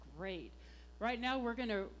great. Right now, we're going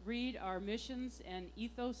to read our missions and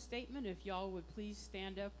ethos statement. If y'all would please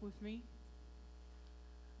stand up with me.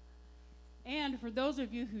 And for those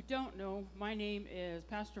of you who don't know, my name is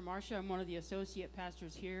Pastor Marcia. I'm one of the associate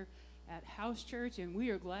pastors here at House Church, and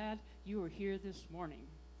we are glad you are here this morning.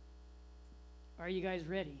 Are you guys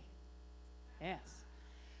ready? Yes.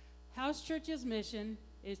 House Church's mission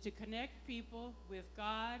is to connect people with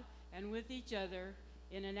God and with each other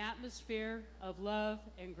in an atmosphere of love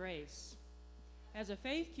and grace. As a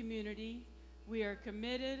faith community, we are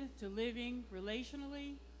committed to living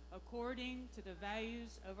relationally according to the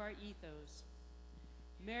values of our ethos.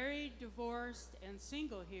 Married, divorced, and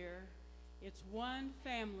single here, it's one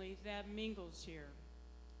family that mingles here.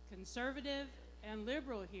 Conservative and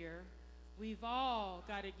liberal here, we've all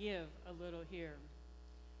got to give a little here.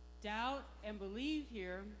 Doubt and believe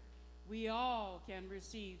here, we all can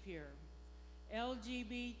receive here.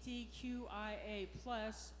 LGBTQIA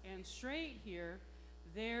plus and straight here,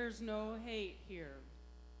 there's no hate here.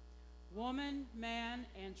 Woman, man,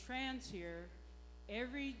 and trans here,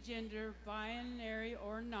 every gender, binary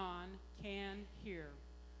or non, can here.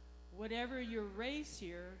 Whatever your race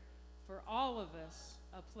here, for all of us,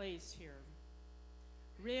 a place here.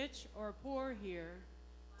 Rich or poor here,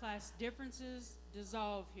 class differences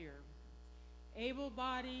dissolve here.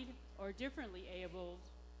 Able-bodied or differently abled,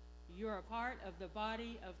 you're a part of the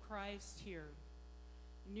body of Christ here.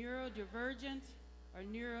 Neurodivergent or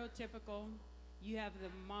neurotypical, you have the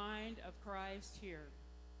mind of Christ here.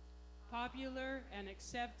 Popular and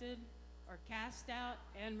accepted or cast out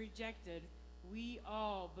and rejected, we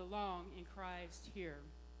all belong in Christ here.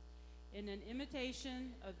 In an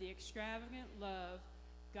imitation of the extravagant love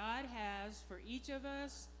God has for each of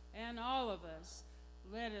us and all of us,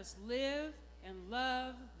 let us live and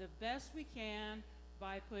love the best we can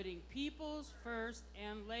by putting peoples first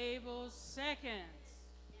and labels second.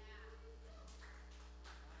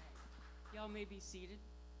 Y'all may be seated.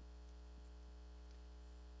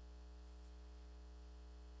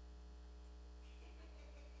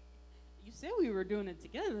 You said we were doing it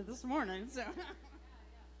together this morning, so.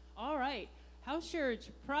 All right. House Church,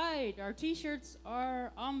 Pride, our t-shirts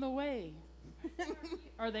are on the way.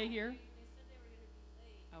 Are they here? They said they were going to be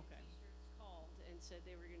late. Okay. T-shirts called and said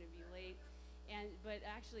they were going to be late. But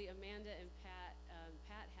actually, Amanda and Pat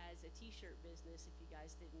has a t-shirt business, if you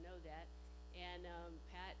guys didn't know that. And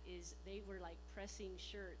they were like pressing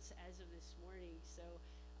shirts as of this morning. So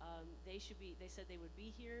they said they would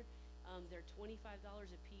be here. They're $25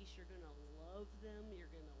 a piece. You're going to love them.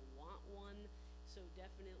 You're going to want one. So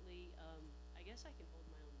definitely, I guess I can hold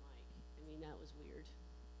my own mic. I mean, that was weird.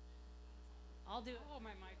 I'll do it. I'll hold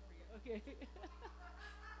my mic for you. Okay.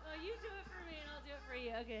 Well, you do it for me and I'll do it for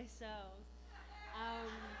you. Okay, so.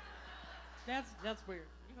 That's weird.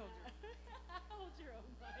 You hold your. Hold your own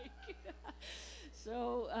mic.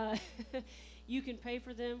 So you can pay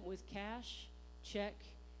for them with cash, check,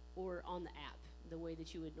 or on the app, the way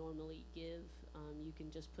that you would normally give. You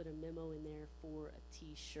can just put a memo in there for a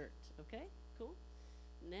t-shirt. Okay, cool.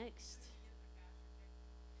 Next.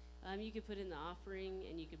 You can put in the offering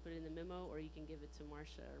and you can put it in the memo, or you can give it to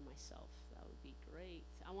Marcia or myself. That would be great.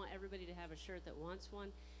 I want everybody to have a shirt that wants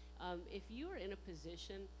one. If you are in a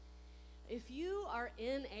position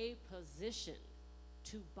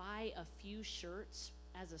to buy a few shirts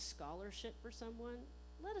as a scholarship for someone,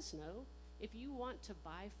 let us know. If you want to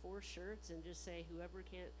buy 4 shirts and just say whoever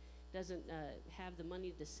doesn't have the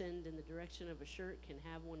money to send in the direction of a shirt can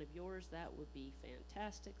have one of yours, that would be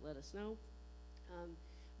fantastic. Let us know.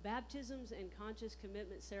 Baptisms and conscious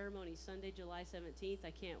commitment ceremony, Sunday, July 17th. I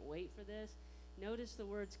can't wait for this. Notice the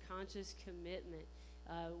words conscious commitment.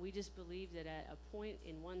 We just believe that at a point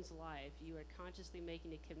in one's life, you are consciously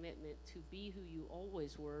making a commitment to be who you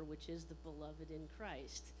always were, which is the beloved in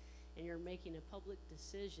Christ. And you're making a public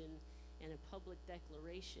decision and a public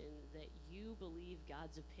declaration that you believe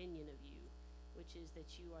God's opinion of you, which is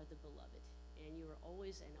that you are the beloved. And you are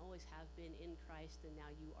always and always have been in Christ, and now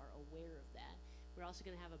you are aware of that. We're also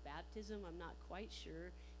going to have a baptism. I'm not quite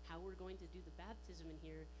sure how we're going to do the baptism in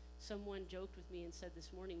here. Someone joked with me and said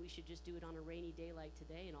this morning we should just do it on a rainy day like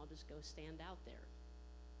today, and I'll just go stand out there.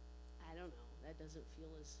 I don't know. That doesn't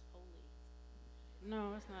feel as holy.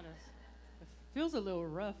 No, it's not as. It feels a little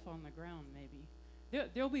rough on the ground, maybe.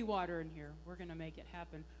 There'll be water in here. We're going to make it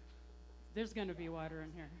happen. There's going to be water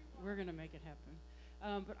in here. We're going to make it happen.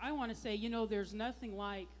 But I want to say, there's nothing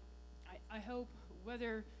like, I hope,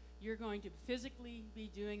 whether you're going to physically be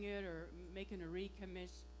doing it or making a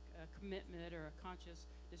commitment or a conscious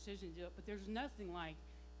decision to do it, but there's nothing like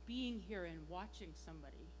being here and watching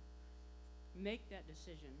somebody make that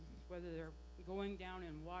decision, whether they're going down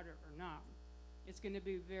in water or not. It's going to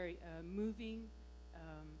be very moving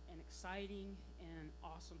and exciting and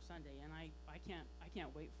awesome Sunday, and I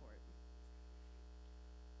can't wait for it.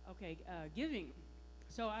 Okay, giving.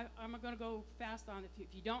 So I'm going to go fast on it.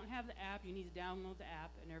 If you don't have the app, you need to download the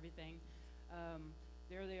app and everything.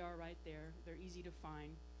 There they are right there. They're easy to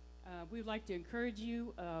find. We'd like to encourage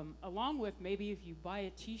you, along with maybe if you buy a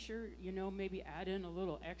T-shirt, maybe add in a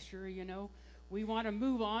little extra, We want to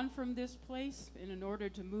move on from this place, and in order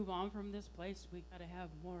to move on from this place, we got to have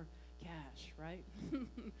more cash, right?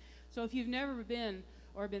 So if you've never been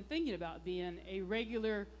or been thinking about being a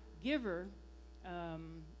regular giver,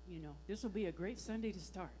 this will be a great Sunday to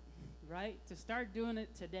start, right? To start doing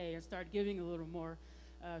it today and start giving a little more,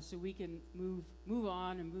 so we can move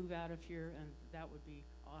on and move out of here, and that would be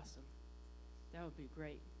awesome. That would be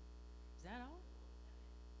great. Is that all?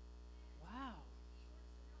 Wow.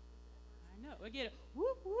 I know. We get it.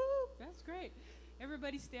 Whoop, whoop. That's great.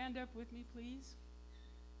 Everybody stand up with me, please.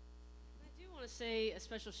 I do want to say a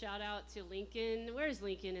special shout out to Lincoln. Where's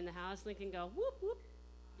Lincoln in the house? Lincoln go, whoop, whoop.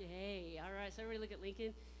 Yay. All right, so everybody look at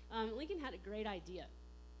Lincoln. Lincoln had a great idea.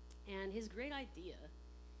 And his great idea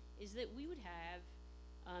is that we would have,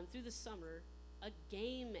 through the summer, a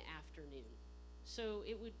game afternoon. So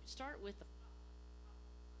it would start with the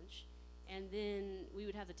lunch, and then we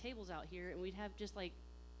would have the tables out here, and we'd have just like,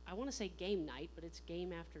 I want to say game night, but it's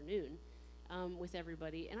game afternoon with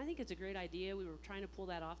everybody. And I think it's a great idea. We were trying to pull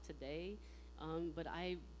that off today, but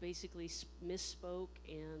I basically misspoke,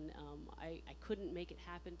 and I couldn't make it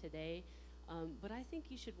happen today. But I think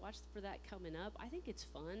you should watch for that coming up. I think it's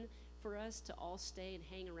fun for us to all stay and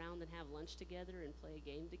hang around and have lunch together and play a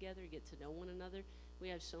game together, get to know one another. We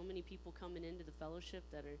have so many people coming into the fellowship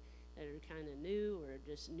that are kind of new or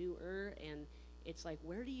just newer, and it's like,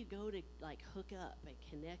 where do you go to like hook up and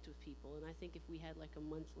connect with people? And I think if we had like a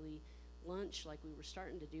monthly lunch like we were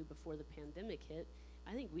starting to do before the pandemic hit,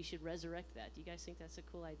 I think we should resurrect that. Do you guys think that's a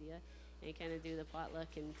cool idea? And kind of do the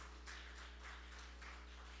potluck and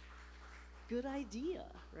good idea,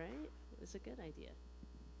 right? It's a good idea.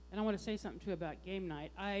 And I want to say something too about game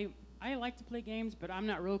night. I like to play games, but I'm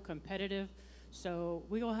not real competitive. So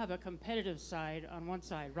we will have a competitive side on one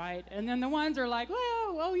side, right? And then the ones are like,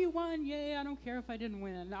 oh, you won, yay, I don't care if I didn't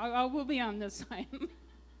win. I will be on this side. I didn't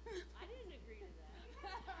agree to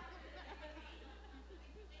that.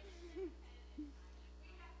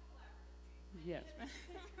 Yes.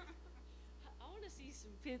 I want to see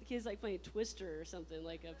some kids like playing Twister or something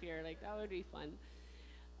like up here. Like that would be fun.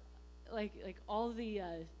 Like all the,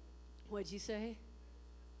 what'd you say?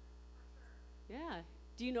 Yeah.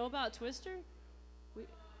 Do you know about Twister?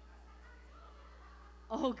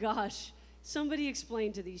 Oh gosh, somebody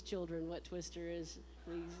explain to these children what Twister is,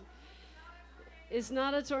 please. It's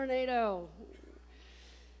not a tornado.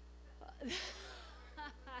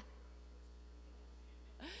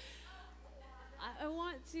 I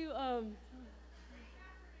want to,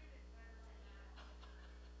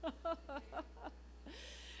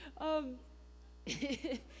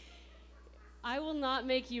 I will not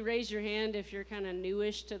make you raise your hand if you're kind of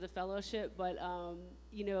newish to the fellowship, but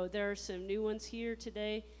there are some new ones here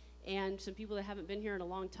today and some people that haven't been here in a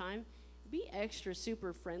long time. Be extra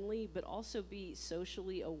super friendly, but also be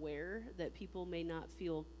socially aware that people may not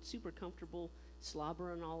feel super comfortable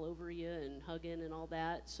slobbering all over you and hugging and all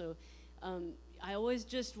that. So I always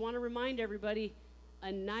just want to remind everybody,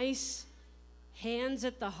 a nice hands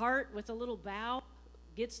at the heart with a little bow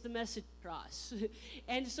gets the message across.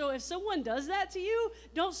 And so if someone does that to you,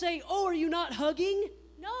 don't say, oh, are you not hugging?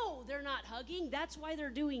 No, they're not hugging. That's why they're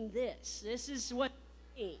doing this. This is what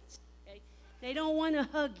it means. Okay? They don't want to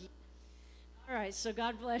hug you. All right, so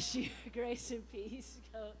God bless you. Grace and peace.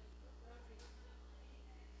 Go.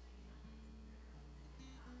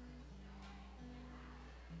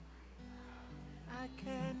 I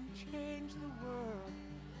can change the world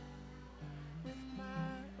with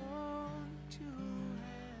my own two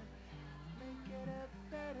hands, make it a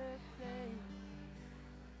better place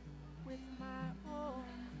with my own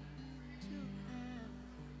two hands,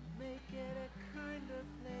 make it a kinder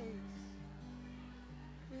place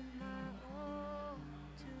with my own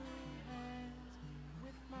two hands,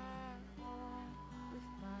 with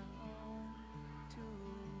my own two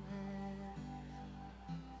hands.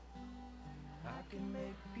 I can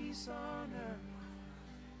make peace on earth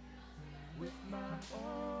with my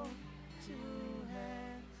own two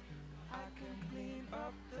hands. I can clean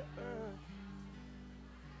up the earth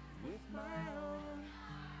with my own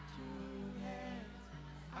two hands.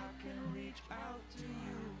 I can reach out to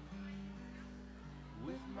you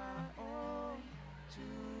with my own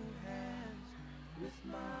two hands, with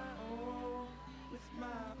my own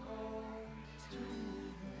two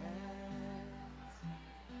hands.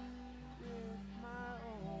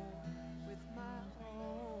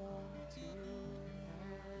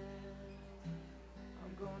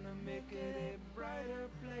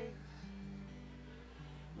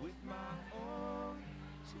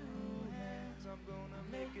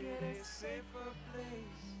 it a safer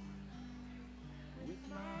place. With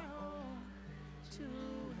my own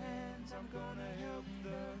two hands, I'm gonna help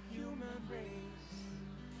the human race.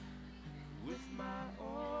 With my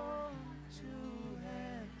own two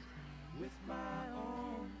hands, with my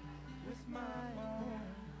own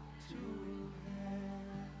two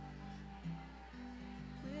hands.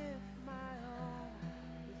 With my own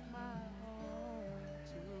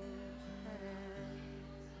two hands,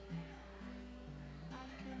 I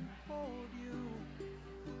can hold you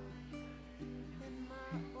in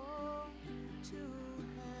my own two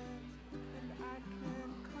hands, and I can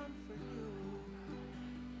comfort you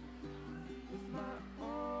with my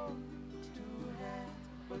own two hands.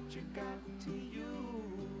 But you got to use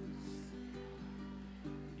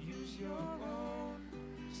your own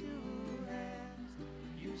two hands.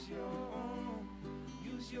 Use your own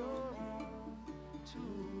two hands. Use your own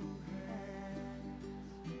two hands.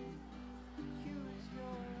 With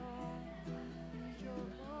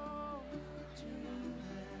our own two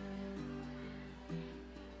hands.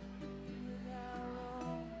 With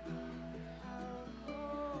our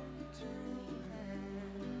own two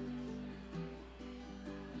hands.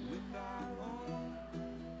 With my own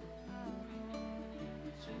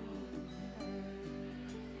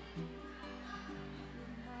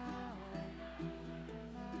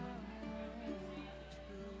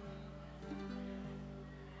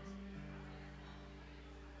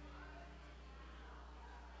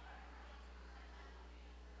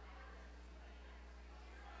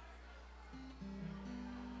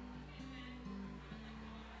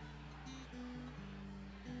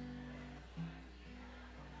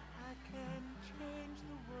I can change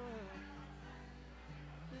the world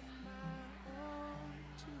with my own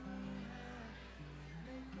two hands.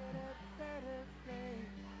 Make it a better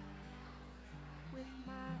place with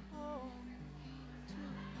my own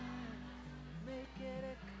two hands. Make it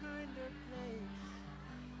a kinder place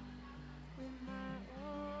with my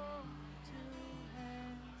own two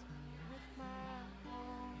hands. With my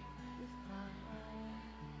own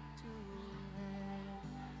two hands.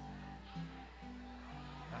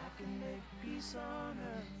 I can make peace on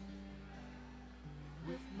earth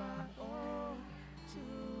with my own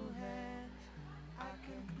two hands. I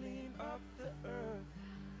can clean up the earth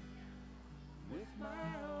with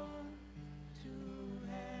my own two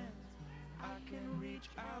hands. I can reach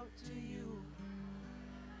out to you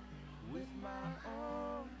with my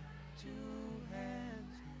own two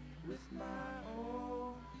hands. With my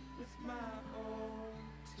own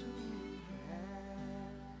two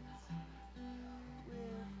hands.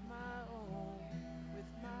 With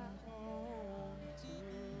my own two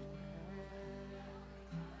hands.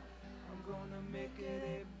 I'm gonna make it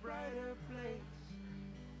a brighter place.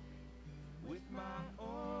 With my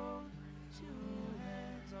own two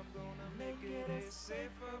hands, I'm gonna make it a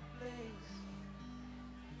safer place.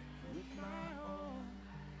 With my own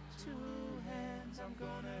two hands, I'm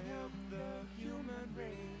gonna help the human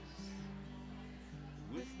race.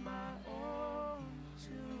 With my own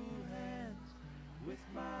two hands, with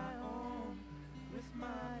my own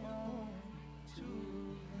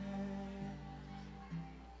two hands.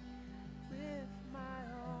 With my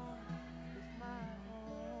own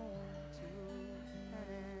two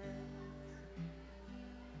hands,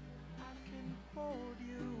 I can hold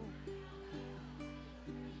you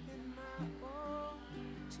in my own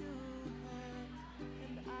two hands,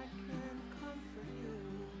 and I can comfort you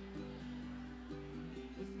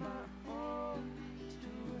with my own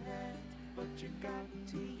two hands. But you got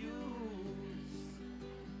to use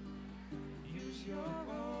your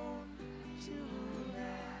own two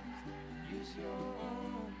hands. Use your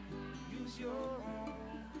own two hands. Use your own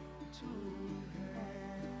two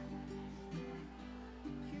hands. With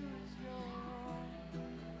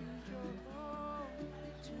our own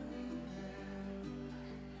two hands.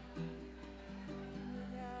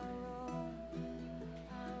 With our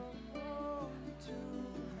own two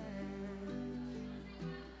hands.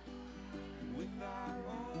 With my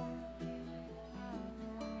own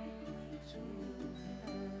two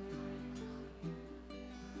hands.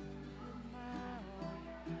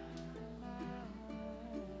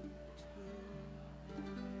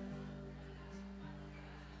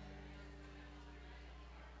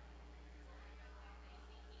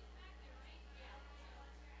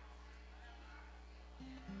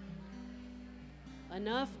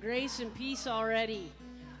 Enough grace and peace already.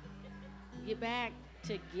 Get back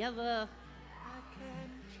together. I can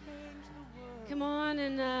change the world. Come on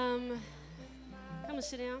and come and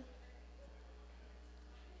sit down.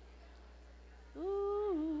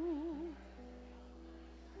 Ooh.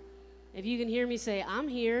 If you can hear me say, I'm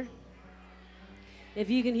here. If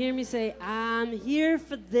you can hear me, say, I'm here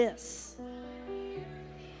for this.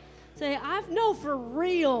 Say, no, for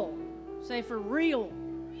real. Say, for real.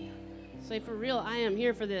 Say, for real, I am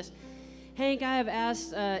here for this. Hank, I have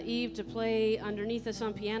asked Eve to play underneath us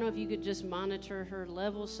on piano. If you could just monitor her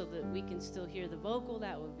level so that we can still hear the vocal,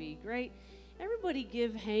 that would be great. Everybody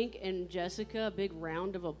give Hank and Jessica a big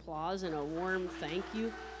round of applause and a warm thank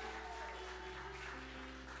you.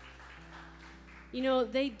 You know,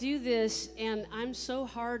 they do this, and I'm so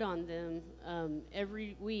hard on them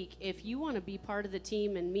every week. If you want to be part of the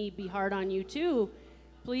team and me be hard on you too,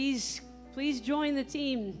 please join the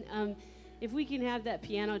team. If we can have that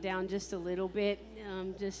piano down just a little bit,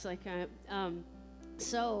 just like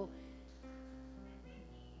so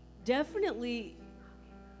definitely,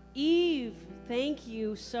 Eve, thank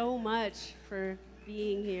you so much for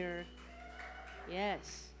being here.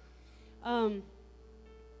 Yes.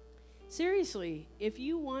 Seriously, if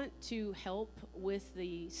you want to help with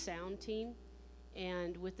the sound team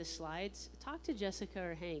and with the slides, talk to Jessica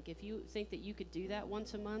or Hank. If you think that you could do that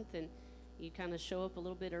once a month and you kind of show up a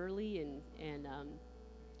little bit early and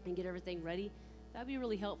get everything ready, that'd be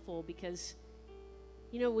really helpful because,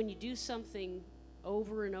 you know, when you do something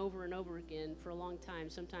over and over and over again for a long time,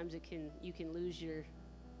 sometimes you can lose your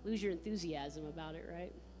enthusiasm about it,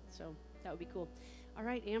 right? So that would be cool. All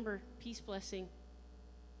right, Amber, peace, blessing.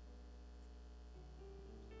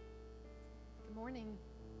 Good morning.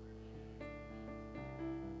 I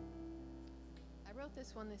wrote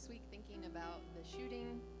this one this week thinking about the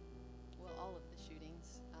shooting, well, all of the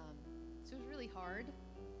shootings. So it was really hard,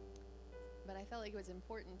 but I felt like it was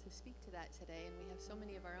important to speak to that today, and we have so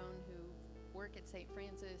many of our own who work at St.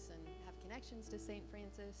 Francis and have connections to St.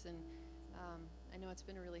 Francis, and I know it's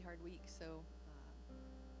been a really hard week, so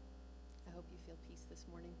I hope you feel peace this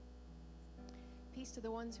morning. Peace to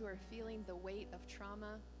the ones who are feeling the weight of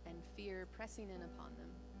trauma and fear pressing in upon them.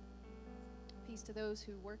 Peace to those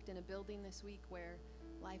who worked in a building this week where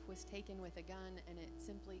life was taken with a gun and it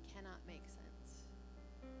simply cannot make sense.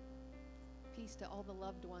 Peace to all the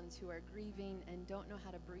loved ones who are grieving and don't know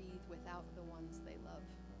how to breathe without the ones they love.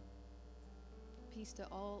 Peace to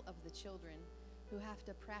all of the children who have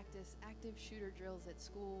to practice active shooter drills at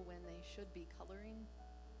school when they should be coloring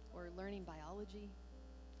or learning biology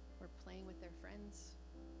or playing with their friends.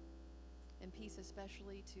 And peace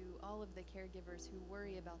especially to all of the caregivers who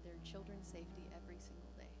worry about their children's safety every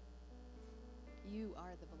single day. You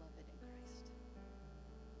are the beloved in Christ.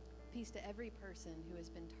 Peace to every person who has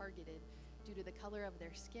been targeted due to the color of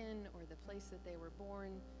their skin or the place that they were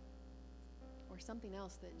born or something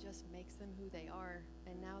else that just makes them who they are,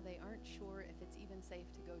 and now they aren't sure if it's even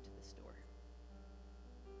safe to go to the store.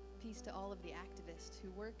 Peace to all of the activists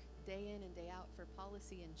who work day in and day out for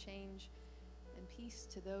policy and change, and peace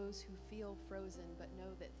to those who feel frozen but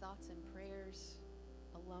know that thoughts and prayers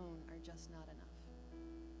alone are just not enough.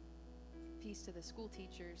 Peace to the school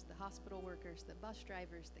teachers, the hospital workers, the bus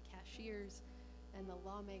drivers, the cashiers, and the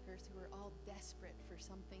lawmakers who are all desperate for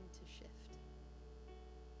something to shift.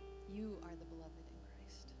 You are the beloved in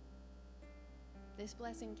Christ. This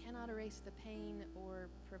blessing cannot erase the pain or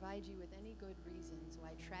provide you with any good reasons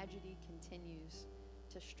why tragedy continues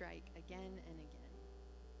to strike again and again.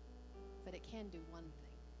 But it can do one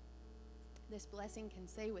thing. This blessing can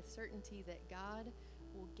say with certainty that God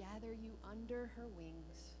will gather you under her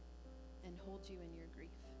wings and hold you in your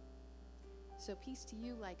grief. So peace to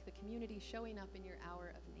you, like the community showing up in your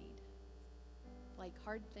hour of need. Like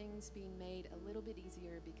hard things being made a little bit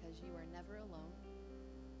easier because you are never alone.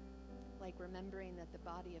 Like remembering that the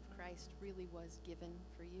body of Christ really was given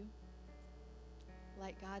for you.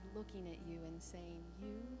 Like God looking at you and saying,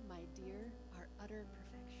 you, my dear, are utter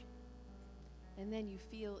perfection. And then you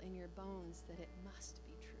feel in your bones that it must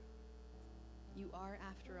be true. You are,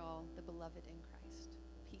 after all, the beloved in Christ.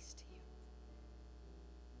 Peace to you.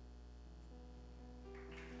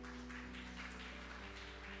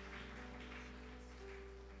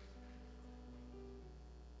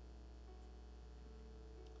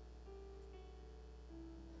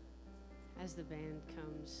 As the band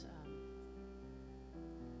comes,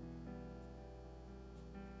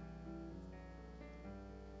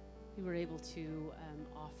 we were able to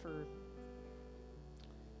offer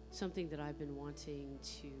something that I've been wanting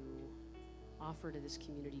to offer to this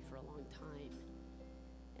community for a long time,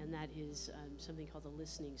 and that is something called the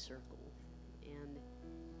Listening Circle. And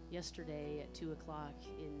yesterday at 2 o'clock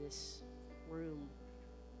in this room,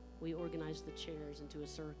 we organized the chairs into a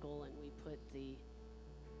circle and we put the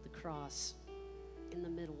cross in the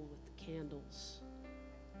middle with the candles.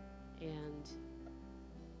 And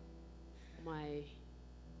my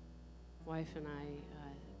wife and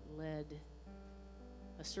I led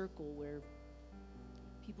a circle where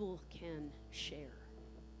people can share.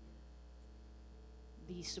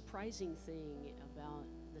 The surprising thing about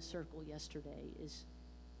the circle yesterday is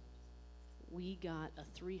we got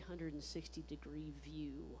a 360-degree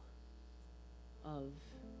view of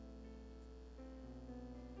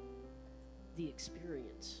the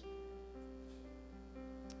experience.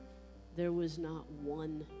 There was not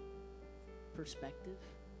one perspective,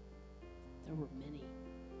 there were many.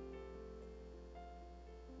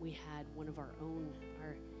 We had one of our own,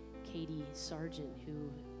 our Katie Sargent, who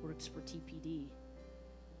works for TPD,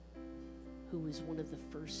 who was one of the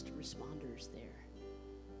first responders there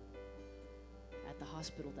at the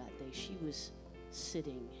hospital that day. She was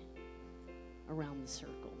sitting around the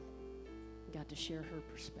circle, got to share her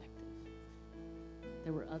perspective.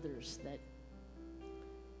 There were others that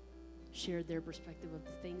shared their perspective of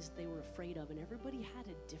the things that they were afraid of, and everybody had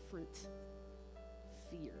a different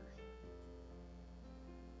fear.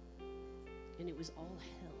 And it was all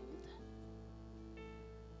held.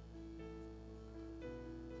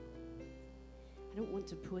 I don't want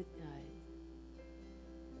to put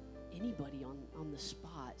anybody on the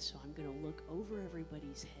spot, so I'm going to look over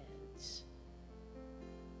everybody's heads.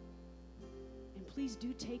 And please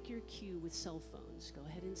do take your cue with cell phones. Go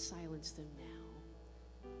ahead and silence them now.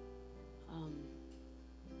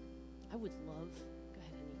 I would love, go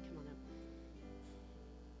ahead, honey, come on up.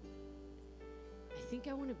 I think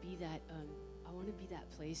I want to be that,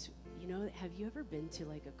 place. You know, have you ever been to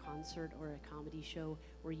like a concert or a comedy show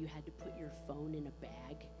where you had to put your phone in a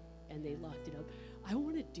bag and they locked it up? I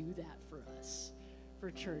want to do that for us,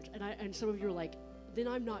 for church. And some of you are like, then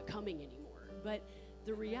I'm not coming anymore. But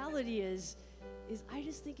the reality is I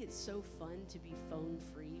just think it's so fun to be phone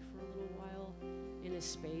free for a little while in a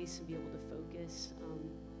space and be able to focus.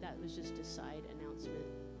 That was just a side announcement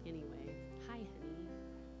anyway. Hi, honey.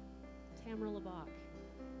 Tamara Labach.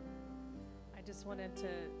 I just wanted to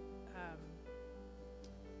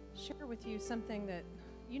share with you something that,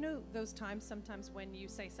 you know, those times sometimes when you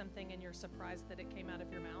say something and you're surprised that it came out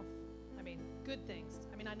of your mouth. I mean, good things.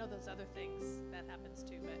 I mean, I know those other things that happens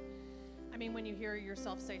too, but I mean, when you hear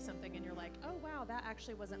yourself say something and you're like, oh, wow, that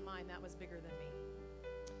actually wasn't mine. That was bigger than me.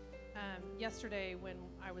 Yesterday, when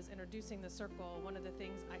I was introducing the circle, one of the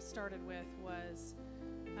things I started with was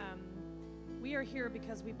we are here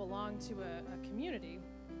because we belong to a community,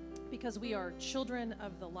 because we are children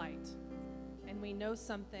of the light, and we know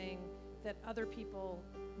something that other people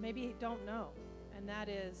maybe don't know, and that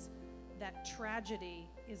is that tragedy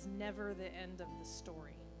is never the end of the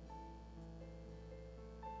story.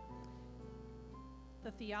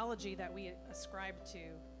 The theology that we ascribe to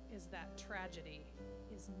is that tragedy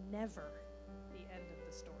is never the end of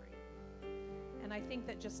the story. And I think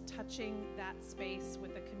that just touching that space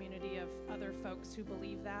with a community of other folks who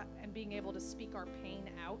believe that and being able to speak our pain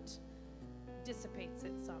out dissipates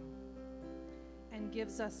it some and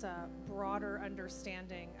gives us a broader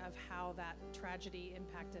understanding of how that tragedy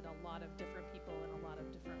impacted a lot of different people in a lot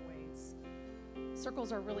of different ways.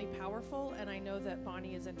 Circles are really powerful, and I know that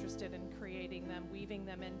Bonnie is interested in creating them, weaving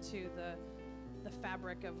them into the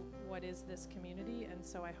fabric of what is this community, and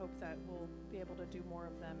so I hope that we'll be able to do more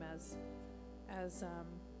of them as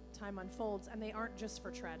time unfolds. And they aren't just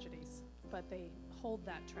for tragedies, but they hold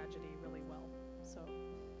that tragedy really well. So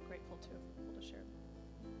grateful to be able to share.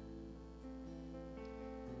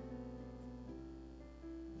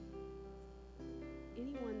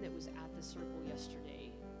 Anyone that was at the circle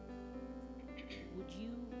yesterday, do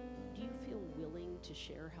you feel willing to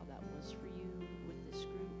share how that was for you with this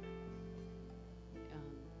group?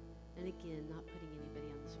 And again, not putting anybody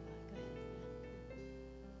on the spot. Go ahead. Yeah.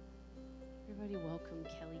 Everybody welcome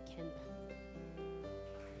Kelly Kemp.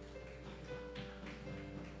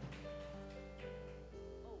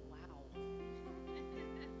 Oh, wow.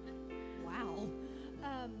 Wow.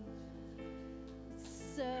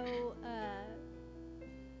 So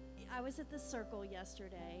I was at the circle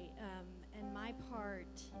yesterday, and my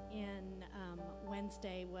part in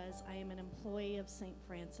Wednesday was I am an employee of St.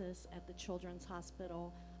 Francis at the Children's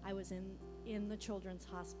Hospital. I was in the Children's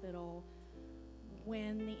Hospital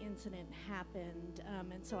when the incident happened,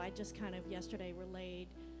 and so I just kind of yesterday relayed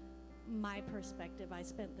my perspective. I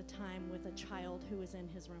spent the time with a child who was in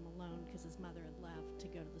his room alone because his mother had left to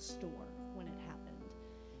go to the store when it happened.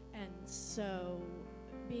 And so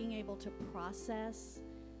being able to process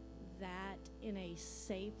that in a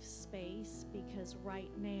safe space, because right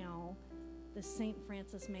now the St.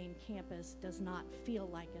 Francis main campus does not feel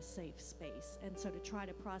like a safe space, and so to try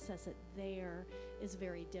to process it there is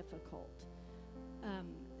very difficult.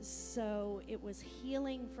 So it was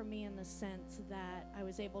healing for me in the sense that I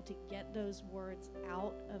was able to get those words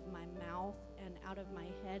out of my mouth and out of my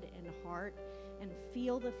head and heart and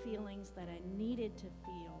feel the feelings that I needed to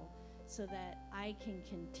feel so that I can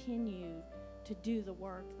continue to do the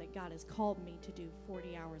work that God has called me to do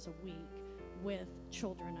 40 hours a week with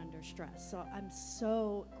children under stress. So I'm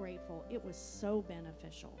so grateful. It was so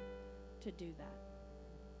beneficial to do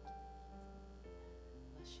that.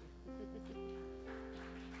 Bless you.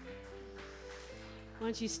 Why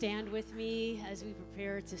don't you stand with me as we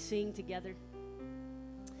prepare to sing together?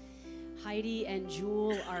 Heidi and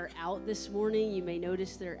Jewel are out this morning. You may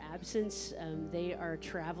notice their absence. They are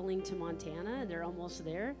traveling to Montana, and they're almost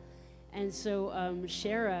there. And so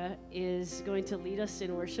Shara is going to lead us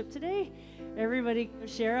in worship today. Everybody,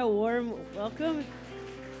 Shara, warm welcome.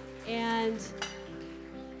 And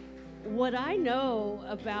what I know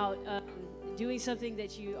about doing something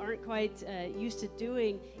that you aren't quite used to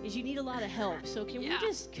doing is you need a lot of help. So can we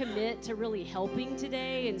just commit to really helping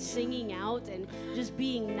today and singing out and just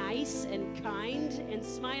being nice and kind and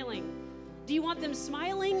smiling? Do you want them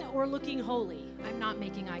smiling or looking holy? I'm not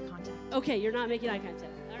making eye contact. Okay, you're not making eye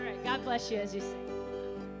contact. All right, God bless you as you sing.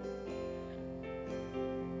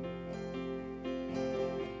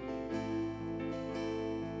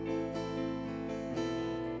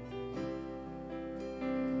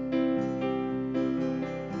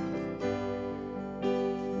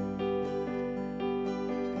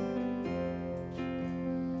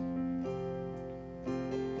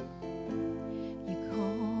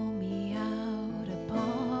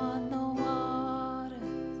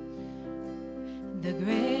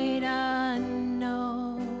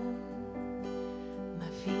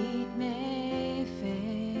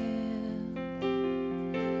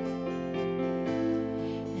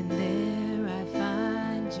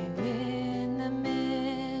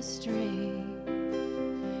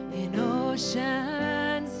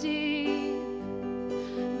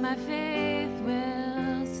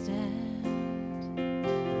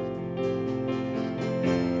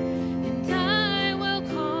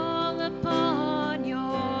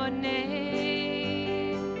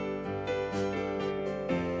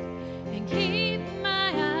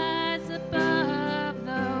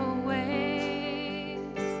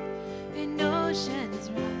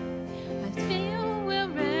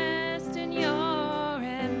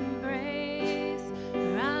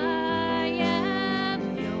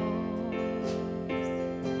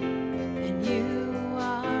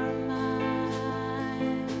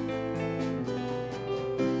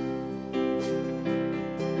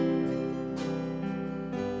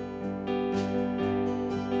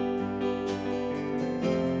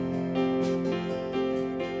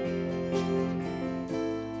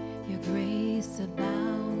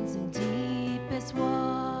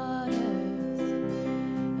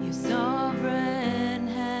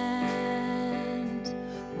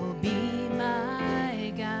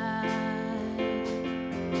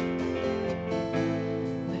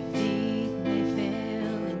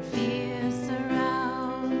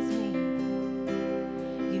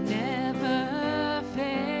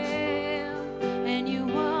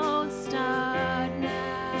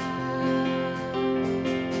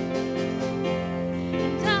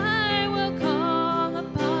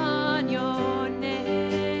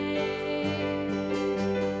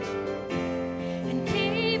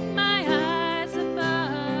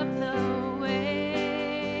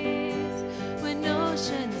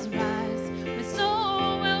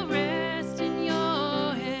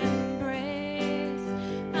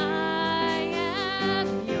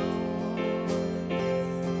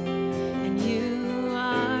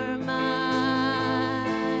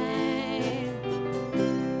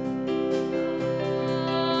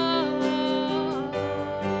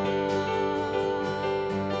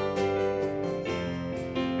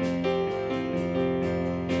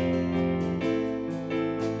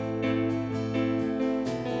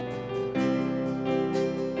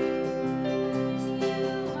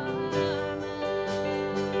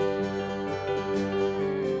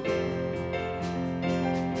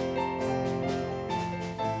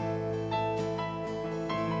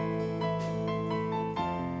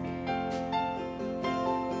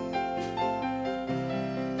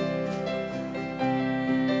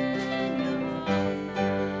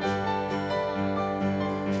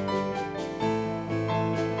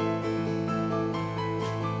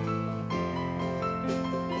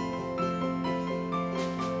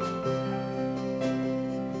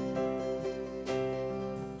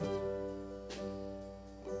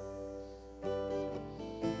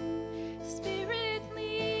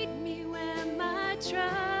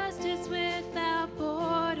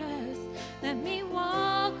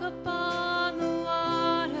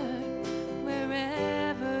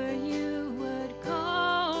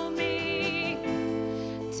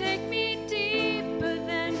 Take me deep.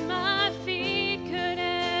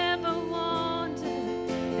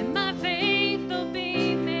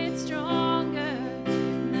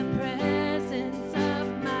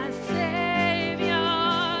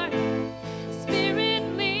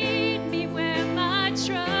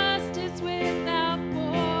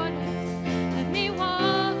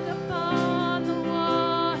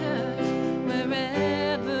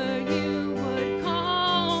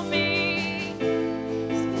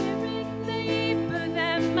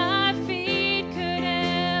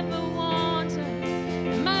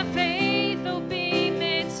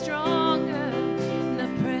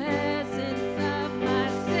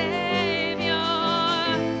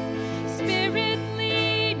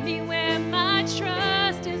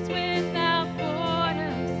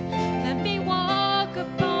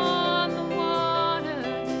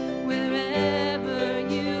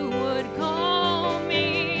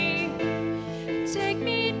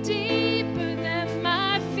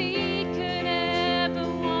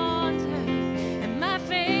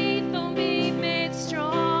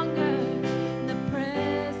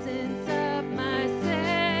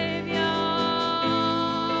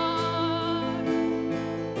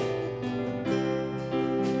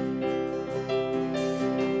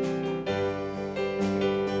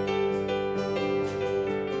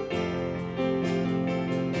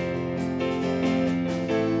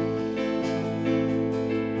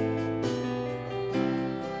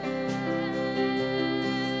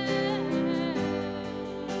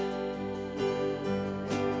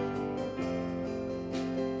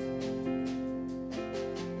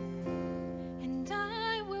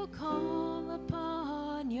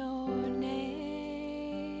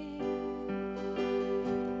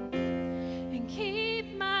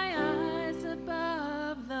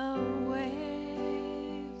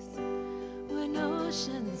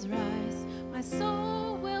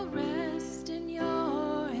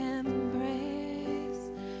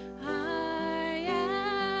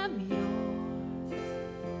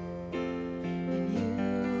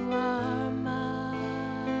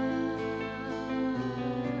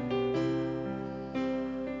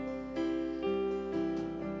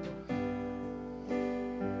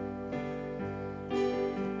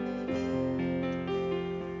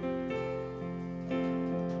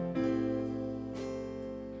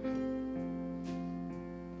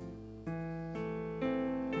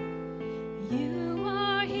 You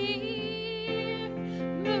are here,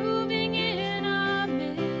 moving in our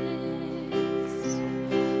midst.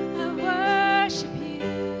 I worship you.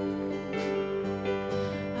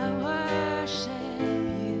 I worship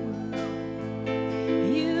you.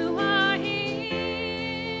 You are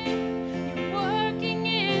here. You're working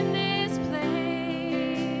in this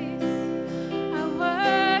place. I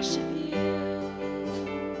worship you.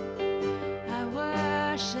 I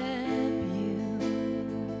worship you.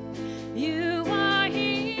 You are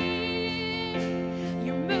here.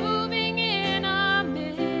 You're moving in our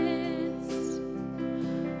midst.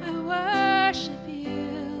 I worship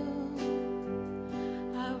you.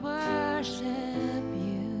 I worship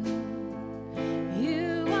you.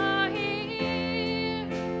 You are here.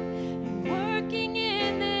 You're working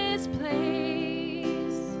in this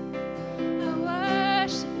place. I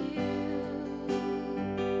worship you.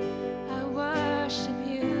 I worship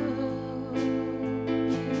you.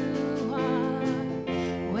 You are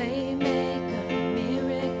waymaker,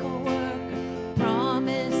 miracle worker,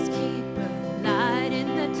 promise keeper, light in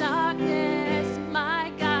the darkness.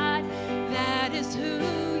 My God, that is who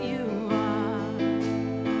you are.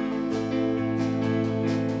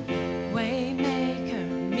 Waymaker,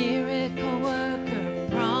 miracle worker,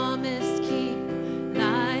 promise keeper,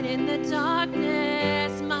 light in the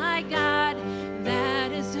darkness. My God,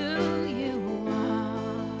 that is who you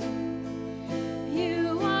are.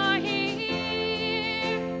 You are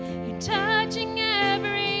here. You're touching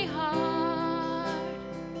every heart.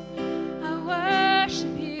 I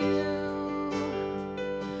worship you.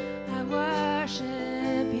 I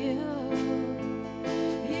worship you.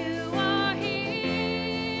 You are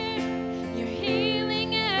here. You're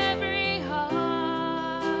healing every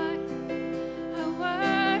heart. I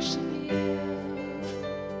worship you.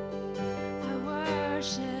 I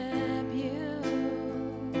worship you.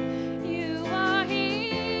 You are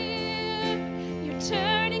here. You're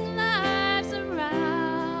turning lives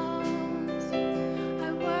around.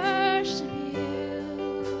 I worship you.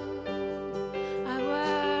 I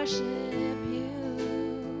worship you.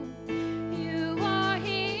 You are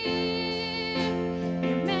here.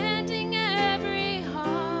 You're mending every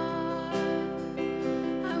heart.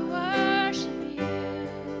 I worship you.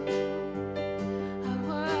 I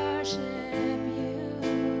worship you.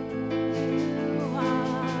 You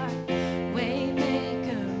are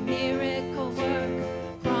waymaker, miracle worker,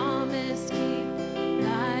 promise keeper,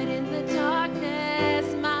 light in the darkness.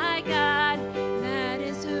 My God, that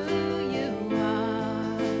is who you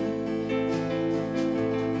are.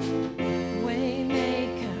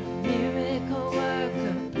 Waymaker, miracle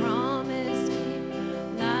worker, promise keeper,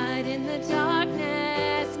 light in the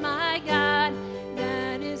darkness. My God,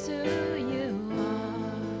 that is who you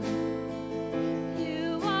are.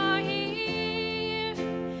 You are here.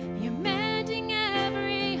 You're mending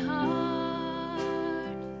every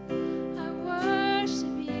heart. I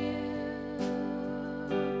worship you.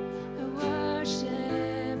 I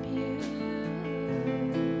worship you.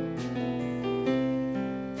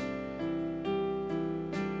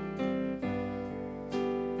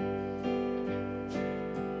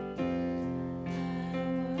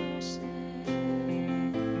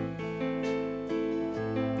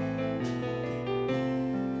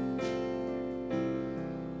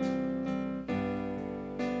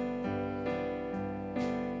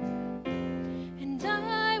 And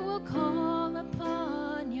I will call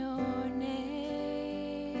upon your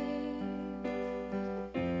name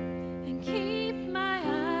and keep my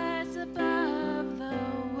eyes above the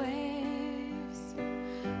waves.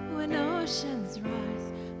 When oceans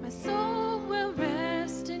rise, my soul will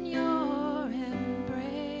rest in your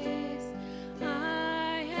embrace.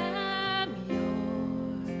 I am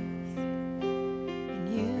yours, and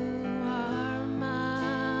you are mine.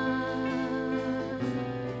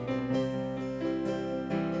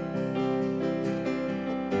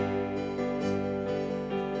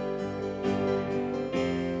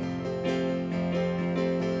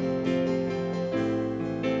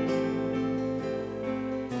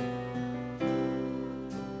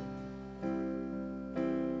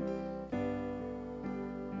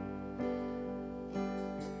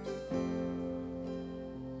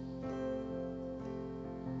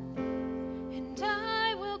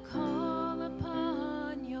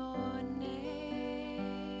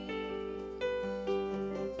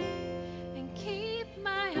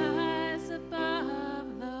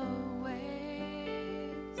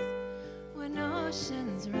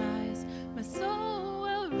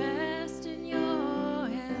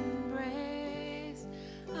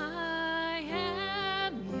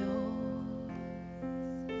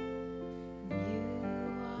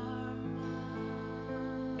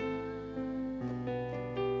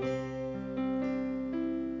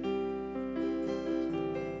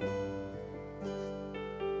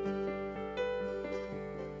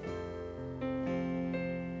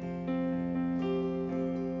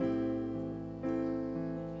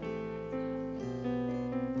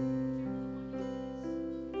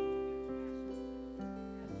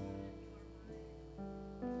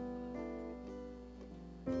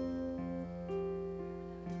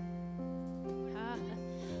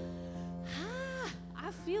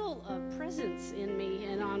 level of presence in me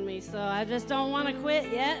and on me, so I just don't want to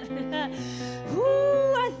quit yet. Whoo,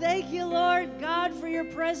 I thank you, Lord God, for your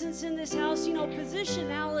presence in this house. You know,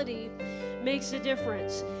 positionality makes a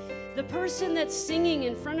difference. The person that's singing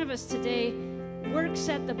in front of us today works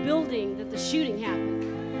at the building that the shooting happened.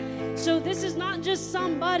 So this is not just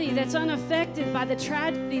somebody that's unaffected by the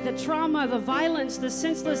tragedy, the trauma, the violence, the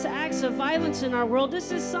senseless acts of violence in our world.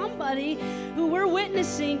 This is somebody who we're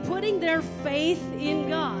witnessing putting their faith in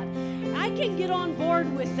God. I can get on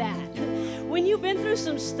board with that. When you've been through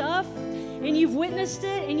some stuff and you've witnessed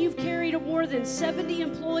it and you've carried more than 70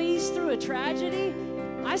 employees through a tragedy,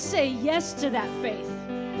 I say yes to that faith.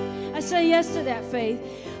 I say yes to that faith.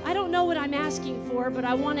 I don't know what I'm asking for, but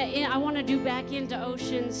I want to do back into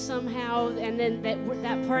Oceans somehow, and then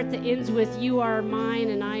that part that ends with you are mine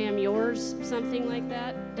and I am yours, something like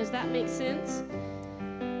that. Does that make sense?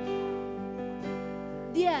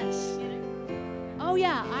 Yes. Oh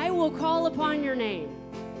yeah, I will call upon your name.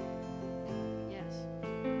 Yes.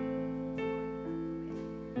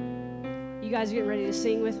 You guys getting ready to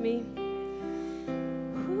sing with me?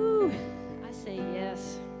 Whew. I say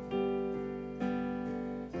yes.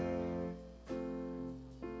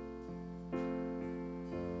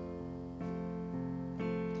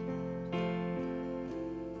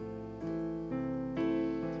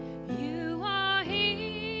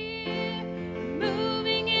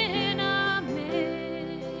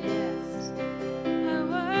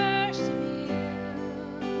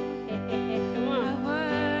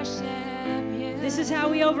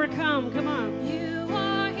 Overcome. Come on. You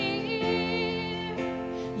are here.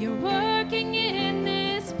 You're working in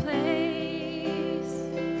this place.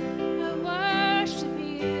 I worship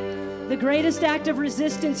you. The greatest act of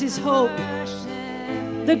resistance is hope.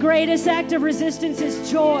 The greatest act of resistance is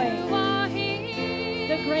joy.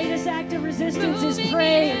 The greatest act of resistance is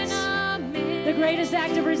praise. The greatest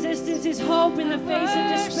act of resistance is hope in the face of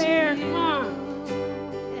despair. Come on.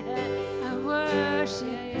 I worship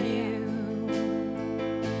you.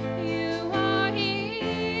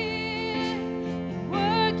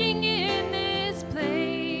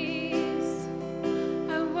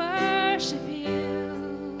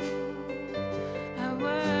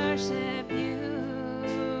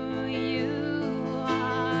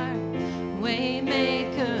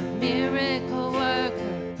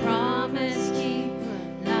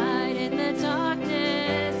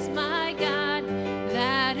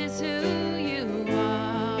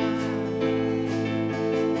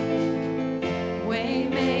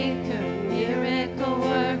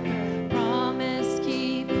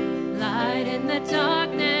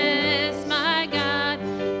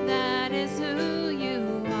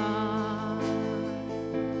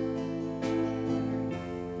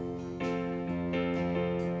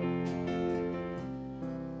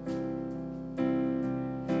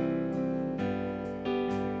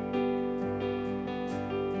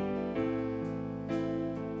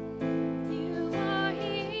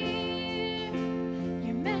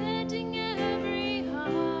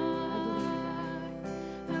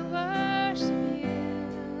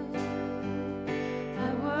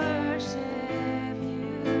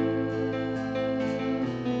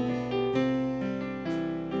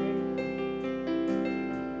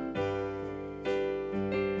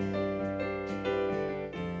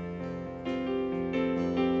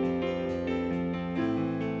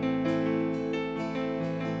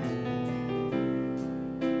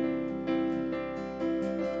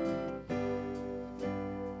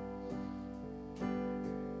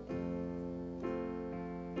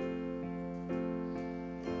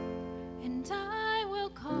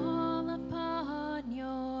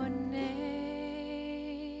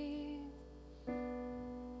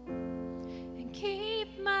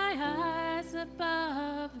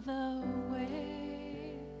 Above the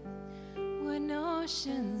wave, when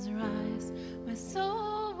oceans rise, my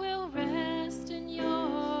soul will rest in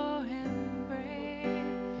your embrace.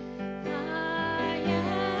 I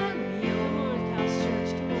am yours, House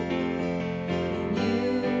Church. Come on. And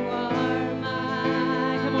you are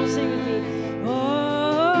mine. Come on, sing with me.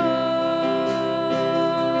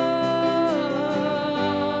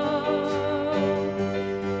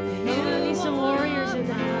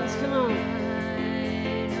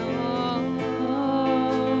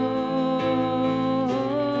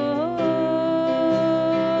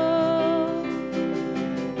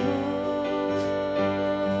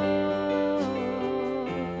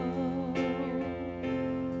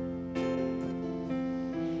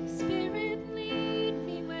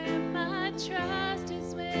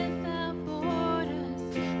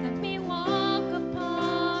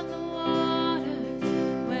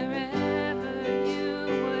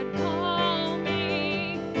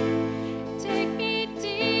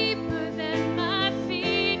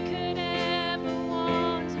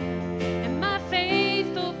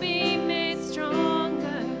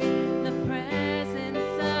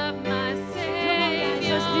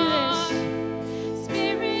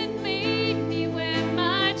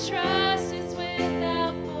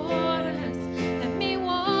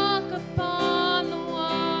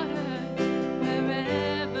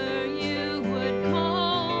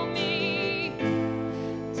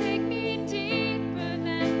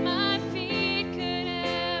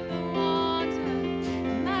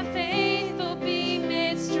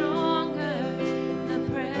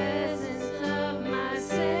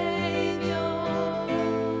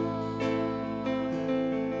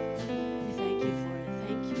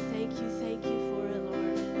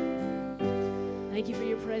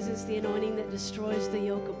 realize it's the anointing that destroys the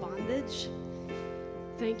yoke of bondage.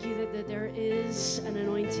 Thank you that there is an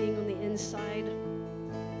anointing on the inside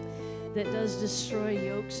that does destroy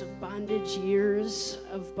yokes of bondage, years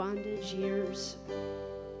of bondage, years.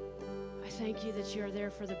 I thank you that you're there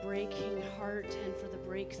for the breaking heart and for the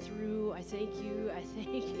breakthrough. I thank you, I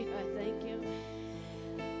thank you, I thank you.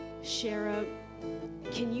 Shara,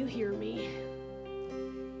 can you hear me?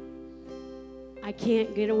 I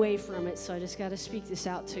can't get away from it, so I just got to speak this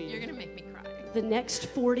out to you. You're going to make me cry. The next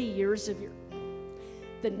 40 years of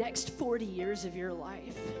your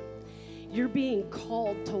life, you're being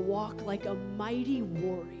called to walk like a mighty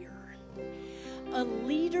warrior, a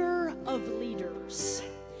leader of leaders,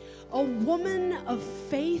 a woman of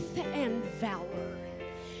faith and valor.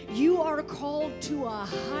 You are called to a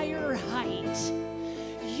higher height.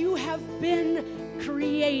 You have been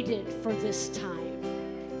created for this time.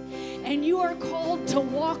 And you are called to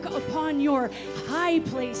walk upon your high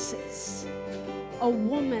places. A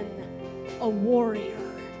woman, a warrior,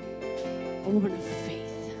 a woman of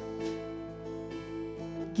faith.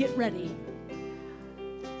 Get ready.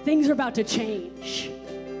 Things are about to change.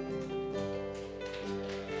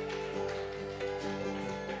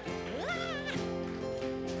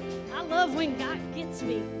 I love when God gets in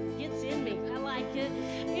me. I like it.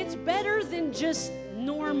 It's better than just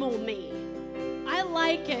normal me. I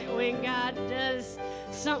like it when God does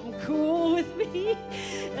something cool with me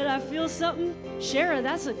and I feel something. Shara,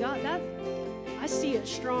 that's a God. I see it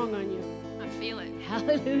strong on you. I feel it.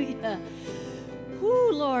 Hallelujah.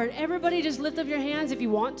 Whoo, Lord. Everybody just lift up your hands if you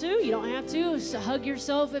want to. You don't have to. Just hug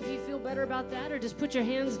yourself if you feel better about that, or just put your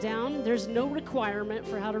hands down. There's no requirement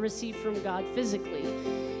for how to receive from God physically.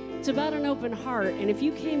 It's about an open heart. And if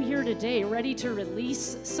you came here today ready to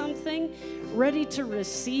release something, ready to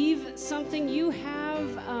receive something, you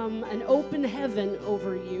have an open heaven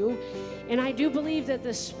over you. And I do believe that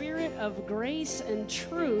the spirit of grace and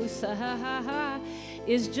truth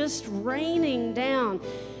is just raining down.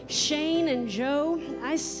 Shane and Joe,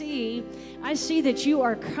 I see that you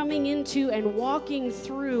are coming into and walking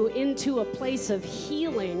through into a place of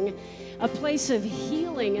healing,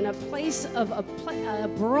 and a place of a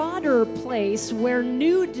broader place where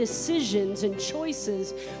new decisions and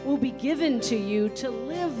choices will be given to you to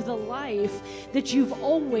live the life that you've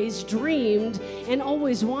always dreamed and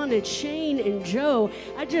always wanted. Shane and Joe,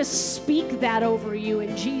 I just speak that over you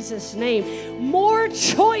in Jesus' name. More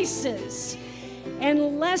choices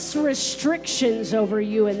and less restrictions over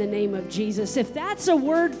you in the name of Jesus. If that's a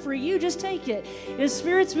word for you, just take it. The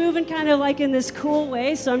Spirit's moving kind of like in this cool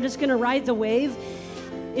way, so I'm just going to ride the wave.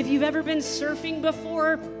 If you've ever been surfing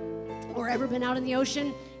before or ever been out in the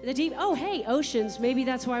ocean, the deep, oh, hey, oceans, maybe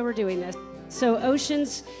that's why we're doing this. So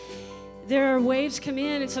oceans, there are waves come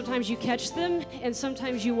in, and sometimes you catch them, and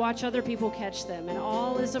sometimes you watch other people catch them, and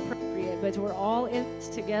all is appropriate, but we're all in this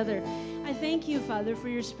together. I thank you, Father, for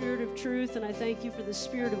your spirit of truth, and I thank you for the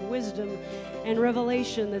spirit of wisdom and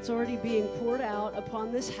revelation that's already being poured out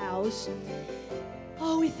upon this house.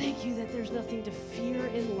 Oh, we thank you that there's nothing to fear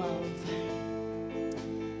in love,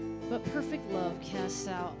 but perfect love casts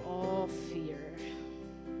out all fear.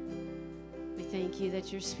 We thank you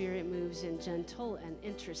that your spirit moves in gentle and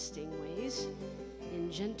interesting ways.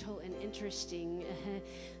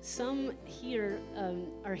 Some here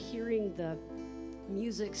are hearing the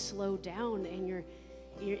music slow down, and you're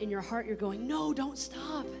in your heart you're going, no, don't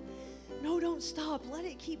stop. No, don't stop. Let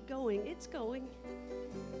it keep going. It's going.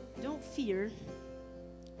 Don't fear.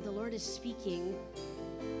 The Lord is speaking.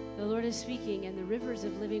 The Lord is speaking, and the rivers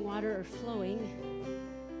of living water are flowing.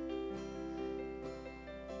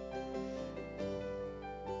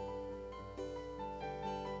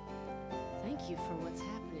 Thank you for what's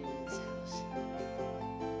happening in this house.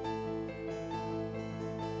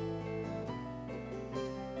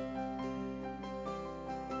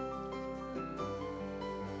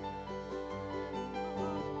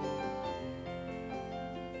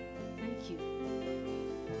 Thank you.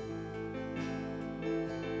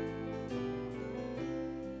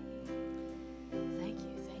 Thank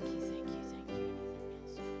you, thank you, thank you, thank you.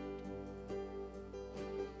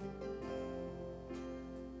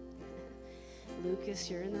 Lucas,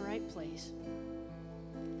 you're in the right place.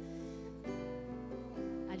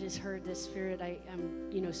 I just heard the Spirit.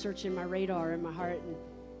 I'm searching my radar in my heart, and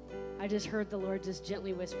I just heard the Lord just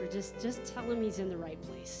gently whisper, just tell him he's in the right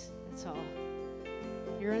place. That's all.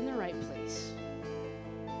 You're in the right place.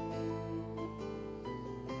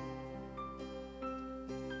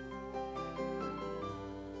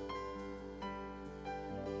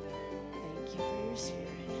 Thank you for your Spirit.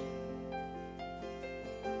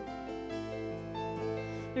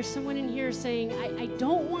 There's someone in here saying, I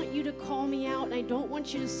don't want you to call me out, and I don't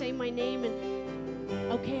want you to say my name, and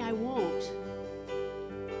okay, I won't.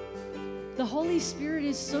 The Holy Spirit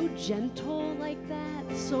is so gentle like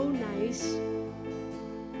that, so nice.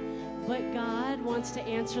 But God wants to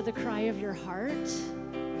answer the cry of your heart.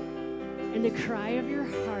 And the cry of your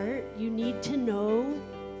heart, you need to know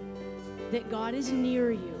that God is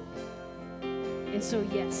near you. And so,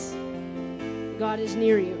 yes, God is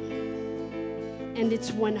near you. And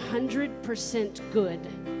it's 100% good.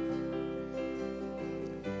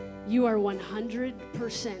 You are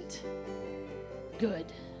 100% good.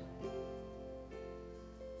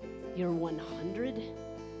 You're 100%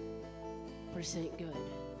 good.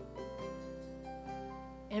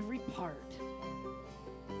 Every part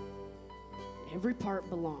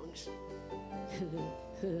belongs.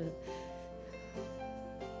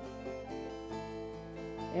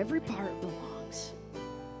 Every part belongs.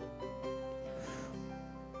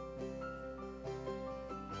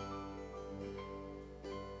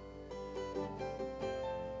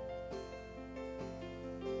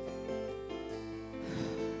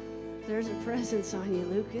 There's a presence on you,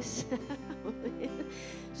 Lucas.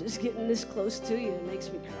 Just getting this close to you makes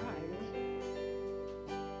me cry.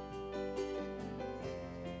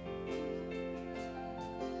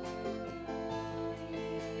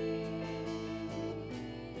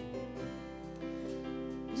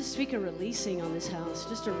 Just speak a releasing on this house,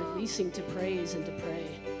 just a releasing to praise and to pray,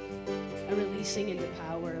 a releasing into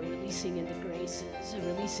power, a releasing into graces, a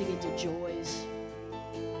releasing into joys,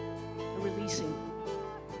 a releasing.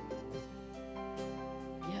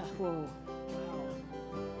 Yeah, whoa, wow.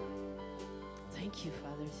 Thank you,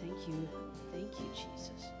 Father, thank you,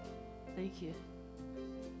 Jesus, thank you.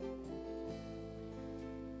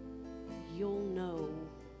 You'll know.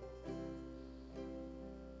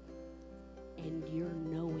 And you're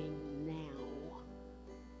knowing now.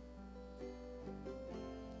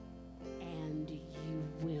 And you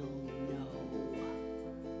will know.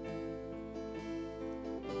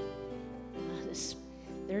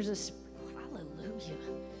 Hallelujah.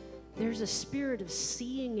 There's a spirit of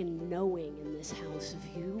seeing and knowing in this house. If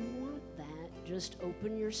you want that, just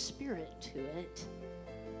open your spirit to it.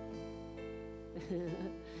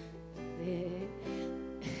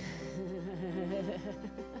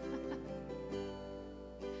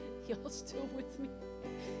 Y'all still with me?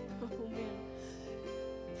 Oh, man.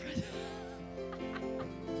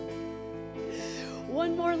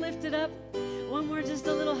 One more lifted up. One more just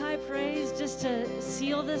a little high praise just to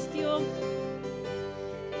seal this deal.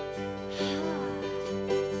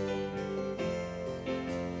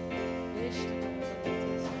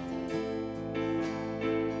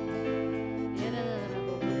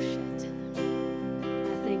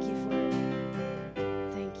 Thank you for it.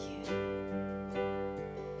 Thank you.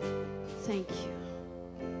 Thank you.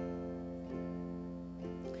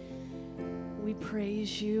 We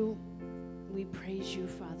praise you. We praise you,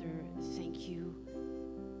 Father. Thank you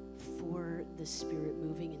for the Spirit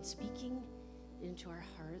moving and speaking into our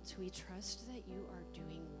hearts. We trust that you are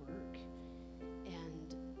doing work,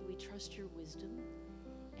 and we trust your wisdom,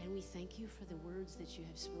 and we thank you for the words that you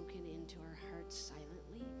have spoken into our hearts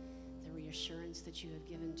silently, the reassurance that you have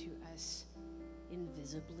given to us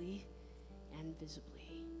invisibly and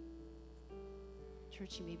visibly.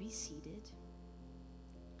 Church, you may be seated.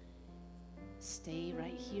 Stay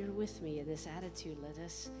right here with me in this attitude. Let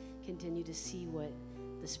us continue to see what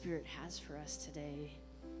the Spirit has for us today.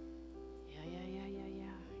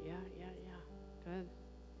 Yeah. Good.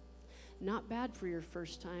 Not bad for your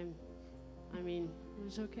first time. I mean, it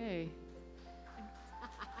was okay.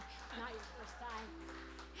 Not your first time.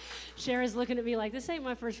 Shara's looking at me like, this ain't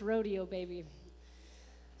my first rodeo, baby.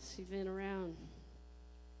 She's been around.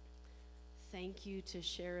 Thank you to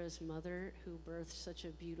Shara's mother, who birthed such a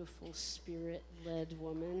beautiful spirit-led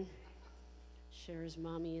woman. Shara's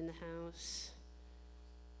mommy in the house.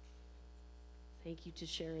 Thank you to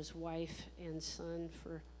Shara's wife and son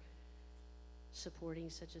for supporting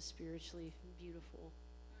such a spiritually beautiful.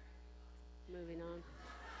 Moving on.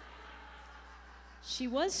 She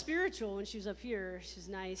was spiritual when she was up here. She's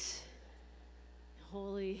nice,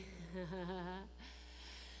 holy.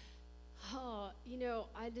 Oh, you know,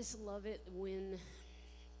 I just love it when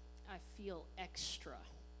I feel extra.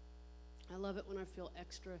 I love it when I feel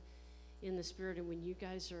extra in the Spirit, and when you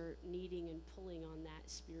guys are needing and pulling on that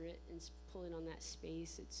Spirit and pulling on that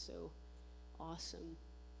space, it's so awesome.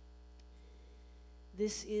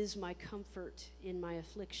 This is my comfort in my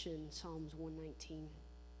affliction, Psalms 119.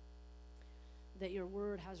 That your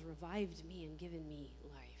word has revived me and given me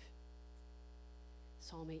life.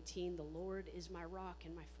 Psalm 18, the Lord is my rock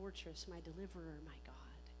and my fortress, my deliverer, my God,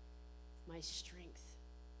 my strength.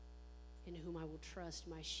 in whom I will trust,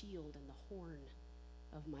 my shield and the horn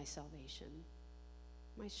of my salvation,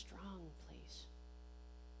 my strong place.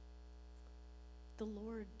 The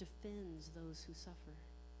Lord defends those who suffer.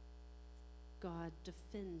 God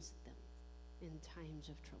defends them in times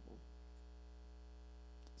of trouble.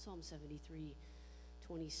 Psalm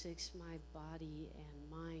 73:26, my body and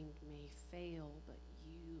mind may fail, but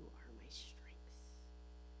you are my strength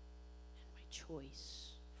and my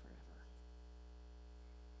choice forever.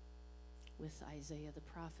 With Isaiah the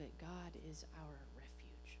prophet, God is our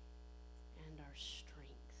refuge and our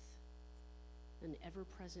strength, an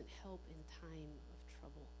ever-present help in time of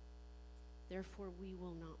trouble. Therefore we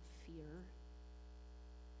will not fear,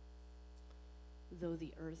 though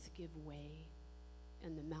the earth give way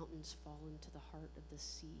and the mountains fall into the heart of the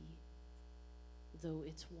sea, though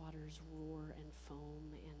its waters roar and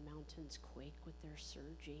foam and mountains quake with their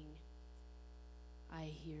surging. I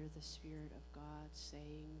hear the Spirit of God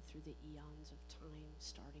saying through the eons of time,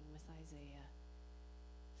 starting with Isaiah,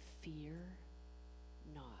 fear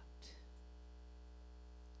not,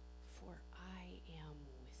 for I am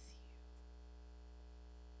with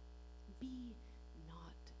you. Be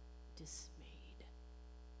not dismayed,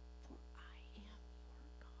 for I am your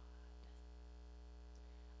God.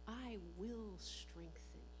 I will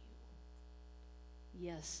strengthen you.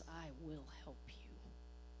 Yes, I will help you.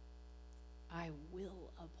 I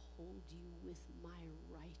will uphold you with my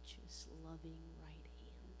righteous, loving right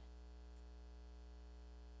hand.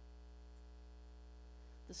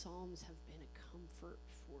 The Psalms have been a comfort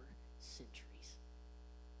for centuries.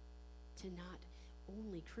 To not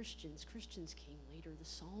only Christians came later, the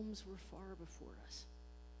Psalms were far before us.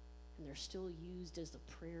 And they're still used as the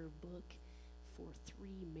prayer book for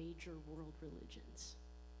 3 major world religions.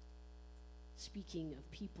 Speaking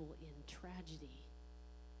of people in tragedy,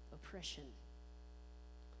 oppression,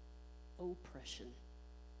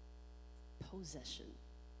 possession,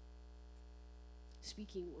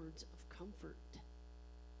 speaking words of comfort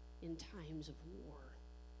in times of war.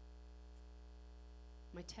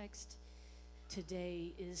 My text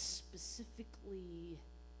today is specifically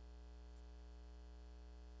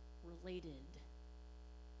related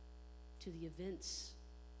to the events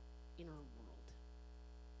in our world.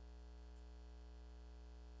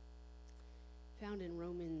 Found in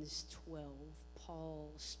Romans 12,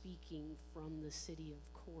 Paul speaking from the city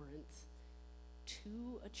of Corinth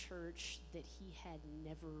to a church that he had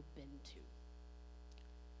never been to.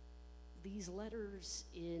 These letters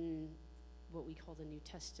in what we call the New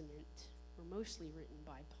Testament were mostly written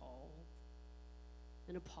by Paul,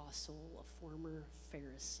 an apostle, a former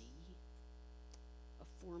Pharisee, a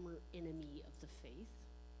former enemy of the faith,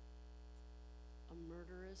 a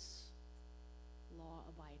murderous,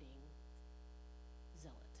 law-abiding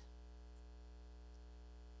zealot,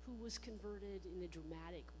 who was converted in a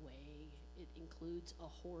dramatic way. It includes a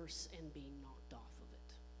horse and being knocked off of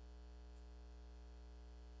it.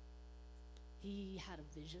 He had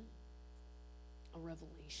a vision, a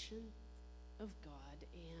revelation of God,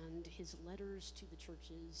 and his letters to the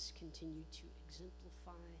churches continue to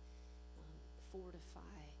exemplify,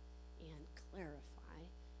 fortify, and clarify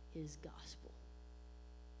his gospel.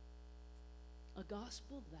 A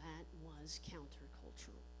gospel that was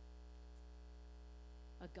countercultural.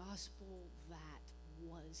 A gospel that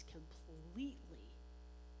was completely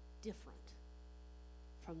different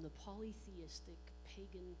from the polytheistic,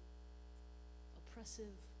 pagan,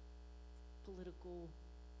 oppressive, political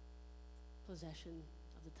possession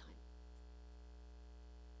of the time.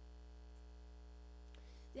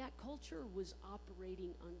 That culture was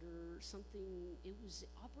operating under something, it was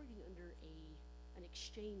operating under an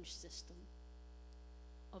exchange system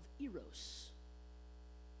of eros.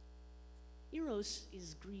 Eros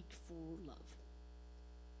is Greek for love.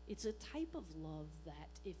 It's a type of love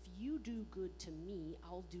that if you do good to me,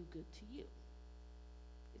 I'll do good to you.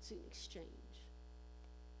 It's an exchange.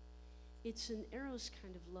 It's an eros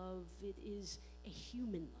kind of love. It is a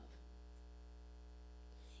human love.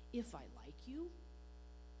 If I like you,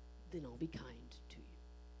 then I'll be kind to you.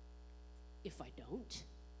 If I don't,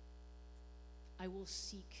 I will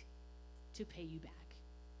seek to pay you back.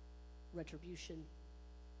 Retribution,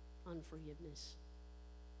 unforgiveness.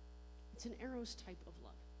 It's an eros type of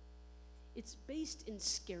love. It's based in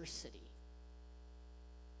scarcity.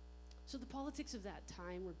 So the politics of that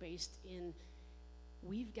time were based in,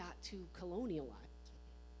 we've got to colonialize,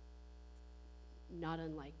 not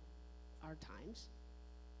unlike our times.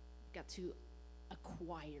 Got to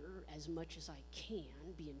acquire as much as I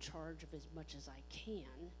can, be in charge of as much as I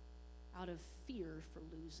can, out of fear for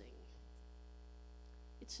losing.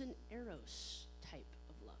 It's an eros type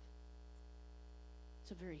of love.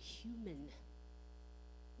 It's a very human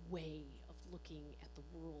way of looking at the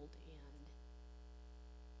world and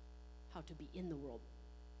how to be in the world.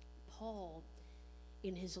 Paul,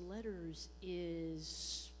 in his letters,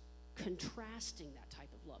 is contrasting that type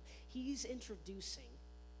of love. He's introducing,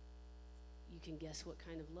 you can guess what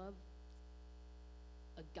kind of love?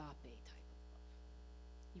 Agape type of love.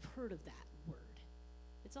 You've heard of that word.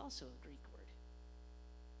 It's also a Greek word.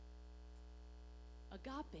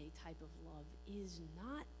 Agape type of love is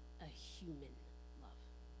not a human love.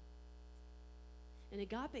 An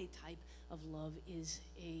agape type of love is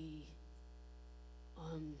it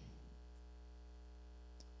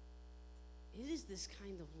is this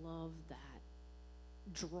kind of love that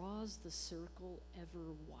draws the circle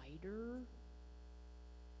ever wider,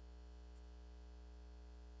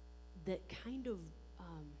 that kind of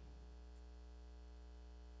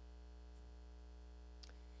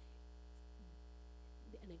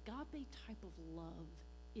an agape type of love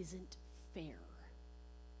isn't fair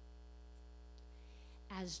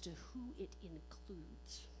as to who it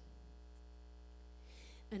includes.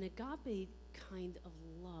 An agape kind of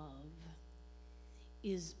love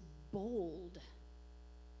is bold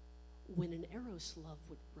when an eros love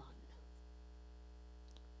would run.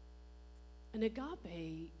 An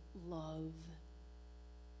agape love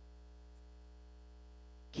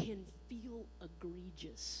can feel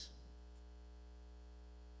egregious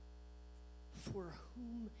for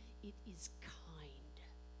whom it is kind.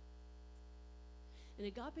 An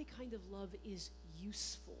agape kind of love is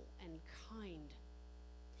useful and kind.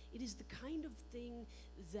 It is the kind of thing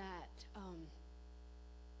that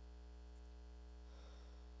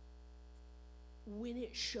when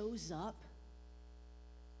it shows up,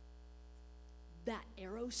 that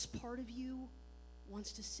eros part of you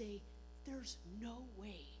wants to say, there's no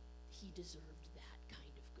way he deserved that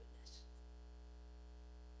kind of goodness.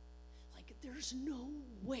 Like, there's no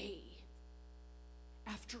way,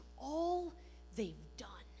 after all they've done.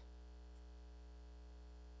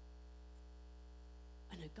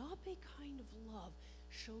 An agape kind of love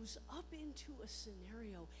shows up into a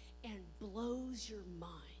scenario and blows your mind.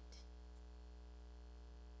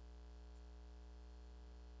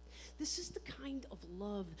 This is the kind of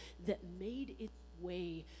love that made its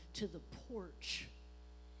way to the porch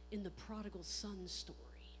in the prodigal son story.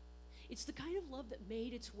 It's the kind of love that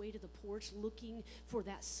made its way to the porch looking for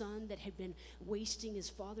that son that had been wasting his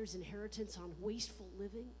father's inheritance on wasteful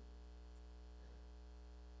living.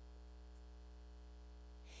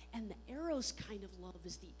 And the eros kind of love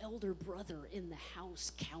is the elder brother in the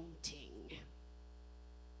house counting.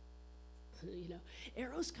 You know,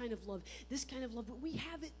 eros kind of love, this kind of love, but we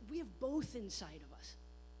have both inside of us.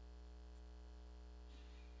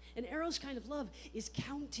 An eros kind of love is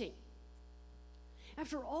counting.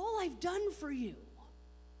 After all I've done for you,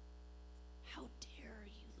 how dare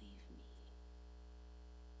you leave me?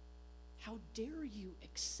 How dare you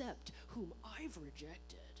accept whom I've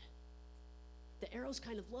rejected? The eros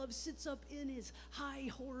kind of love sits up in his high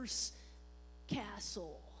horse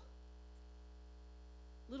castle.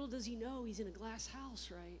 Little does he know he's in a glass house,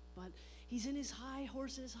 right? But he's in his high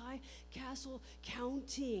horse, in his high castle,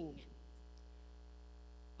 counting.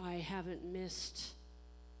 I haven't missed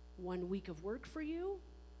 1 week of work for you.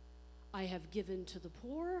 I have given to the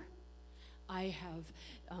poor. I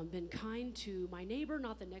have been kind to my neighbor,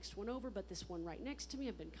 not the next one over, but this one right next to me.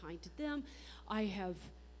 I've been kind to them. I have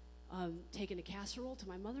taken a casserole to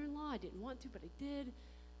my mother-in-law. I didn't want to, but I did.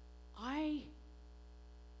 I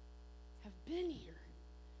have been here.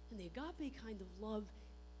 And the agape kind of love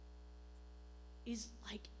is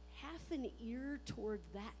like half an ear toward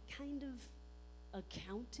that kind of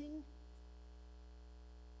accounting.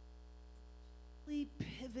 Really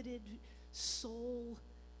pivoted soul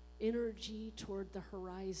energy toward the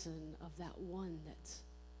horizon of that one that's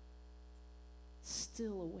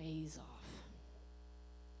still a ways off.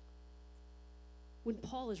 When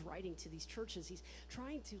Paul is writing to these churches, he's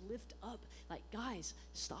trying to lift up, like, guys,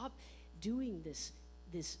 stop doing this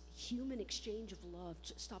human exchange of love.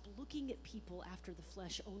 Stop looking at people after the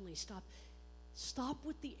flesh only. Stop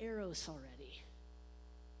with the eros already.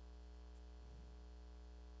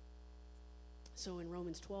 So in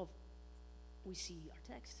Romans 12, we see our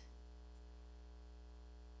text.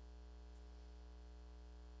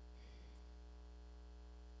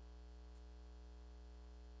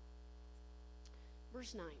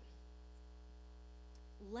 Verse 9.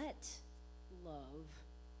 Let love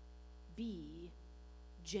be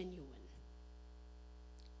genuine.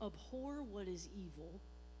 Abhor what is evil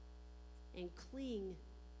and cling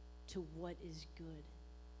to what is good.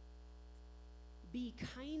 Be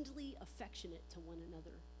kindly affectionate to one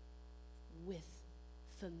another with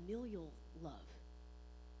familial love.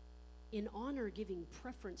 in honor giving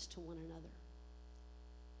preference to one another,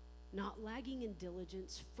 not lagging in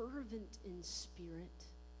diligence, fervent in spirit,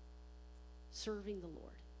 serving the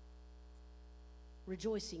Lord,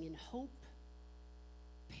 rejoicing in hope,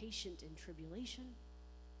 patient in tribulation,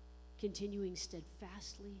 continuing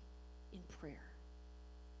steadfastly in prayer,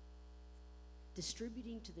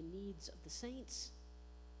 distributing to the needs of the saints.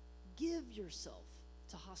 Give yourself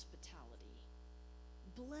to hospitality.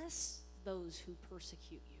 Bless those who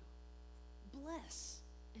persecute you. Bless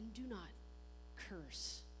and do not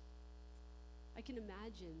curse. I can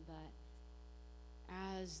imagine that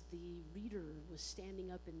as the reader was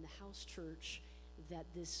standing up in the house church that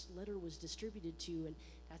this letter was distributed to, and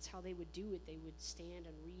that's how they would do it. They would stand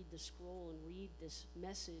and read the scroll and read this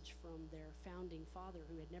message from their founding father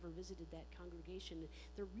who had never visited that congregation.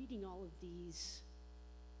 They're reading all of these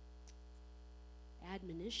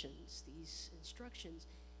admonitions, these instructions,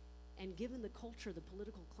 and given the culture, the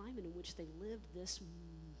political climate in which they lived, this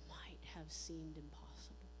might have seemed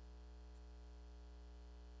impossible.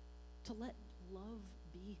 To let love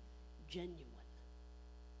be genuine.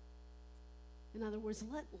 In other words,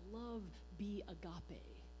 let love be agape.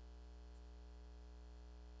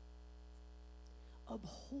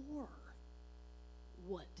 Abhor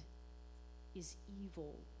what is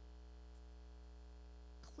evil.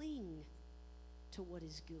 Cling to what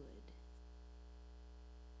is good.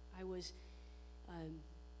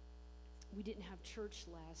 We didn't have church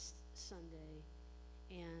last Sunday,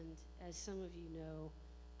 and as some of you know,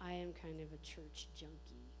 I am kind of a church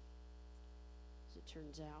junkie, as it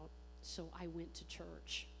turns out. So I went to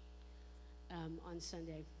church on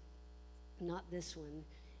Sunday. Not this one,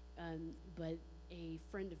 but a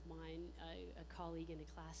friend of mine, a colleague and a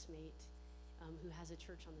classmate who has a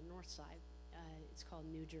church on the north side. It's called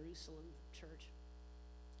New Jerusalem Church,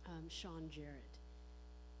 Sean Jarrett.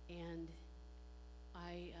 And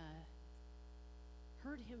I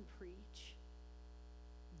heard him preach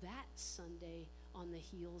that Sunday on the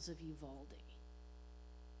heels of Uvalde.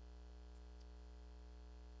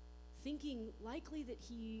 Thinking likely that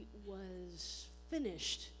he was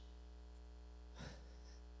finished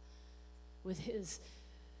with his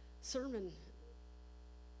sermon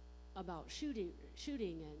about shooting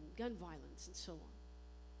and gun violence and so on.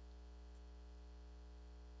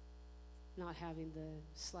 Not having the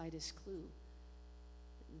slightest clue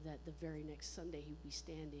that the very next Sunday he would be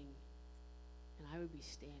standing and I would be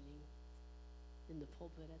standing in the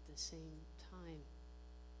pulpit at the same time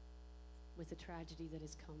with a tragedy that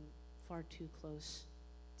has come far too close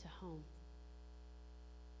to home.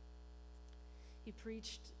 He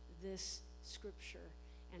preached this scripture,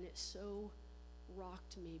 and it so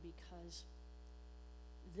rocked me because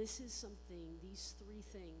this is something, these three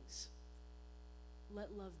things: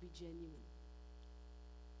 let love be genuine,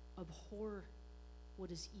 abhor what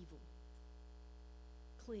is evil,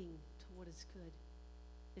 cling to what is good,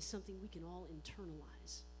 is something we can all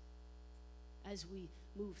internalize as we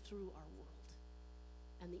move through our world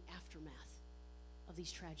and the aftermath of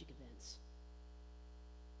these tragic events.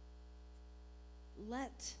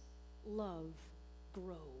 Let love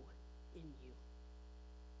grow in you.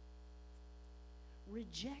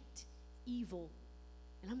 Reject evil,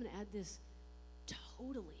 and I'm going to add this,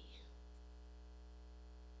 totally.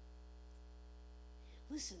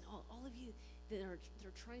 Listen, all of you that are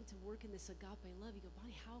trying to work in this agape love, you go,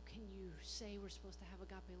 Bonnie, how can you say we're supposed to have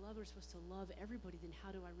agape love, we're supposed to love everybody, then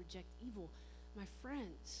how do I reject evil? My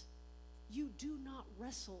friends, you do not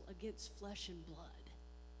wrestle against flesh and blood.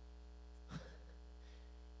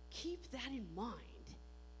 Keep that in mind.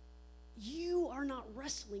 You are not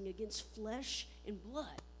wrestling against flesh and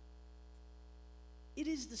blood. It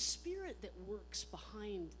is the Spirit that works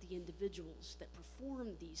behind the individuals that perform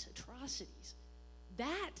these atrocities.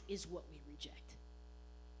 That is what we reject.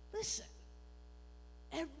 Listen,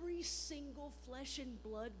 every single flesh and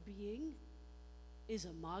blood being is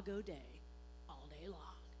Imago Dei all day long.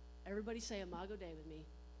 Everybody say Imago Dei with me.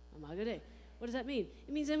 Imago Dei. What does that mean?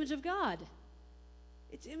 It means image of God.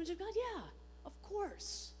 It's image of God, yeah, of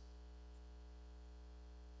course.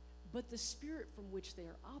 But the spirit from which they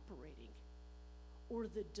are operating, or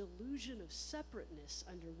the delusion of separateness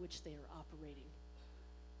under which they are operating,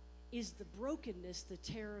 is the brokenness, the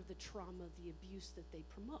terror, the trauma, the abuse that they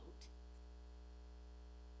promote.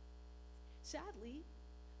 Sadly,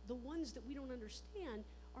 the ones that we don't understand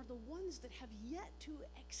are the ones that have yet to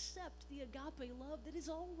accept the agape love that is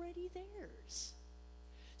already theirs.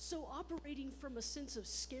 So operating from a sense of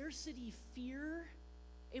scarcity, fear,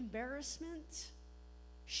 embarrassment,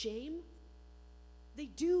 shame, they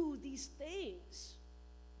do these things.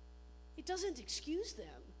 It doesn't excuse them,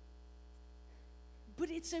 but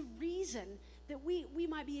it's a reason that we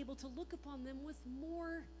might be able to look upon them with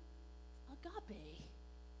more agape.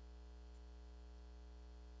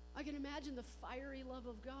 I can imagine the fiery love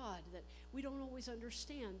of God that we don't always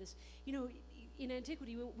understand. This, in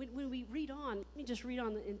antiquity, when we read on, let me just read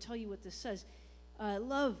on and tell you what this says.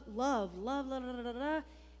 Love,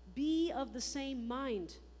 be of the same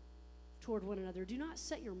mind toward one another. Do not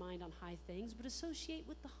set your mind on high things, but associate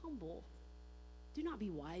with the humble. Do not be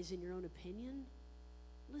wise in your own opinion.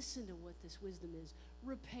 Listen to what this wisdom is.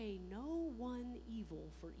 Repay no one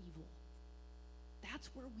evil for evil. That's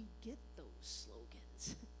where we get those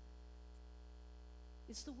slogans.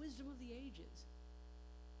 It's the wisdom of the ages.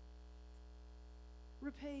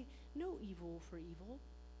 Repay no evil for evil.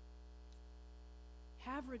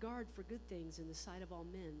 Have regard for good things in the sight of all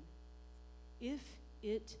men, if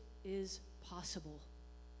it is possible.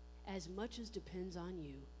 As much as depends on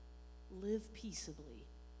you, live peaceably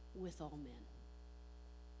with all men.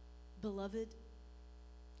 Beloved,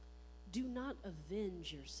 do not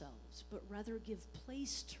avenge yourselves, but rather give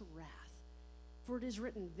place to wrath. For it is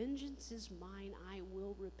written, vengeance is mine, I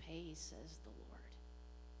will repay, says the Lord.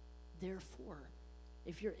 Therefore,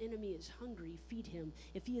 if your enemy is hungry, feed him.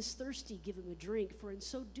 If he is thirsty, give him a drink, for in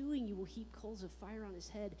so doing you will heap coals of fire on his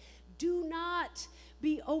head. Do not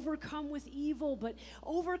be overcome with evil, but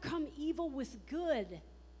overcome evil with good.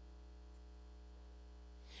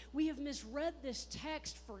 We have misread this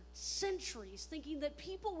text for centuries, thinking that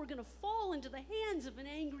people were going to fall into the hands of an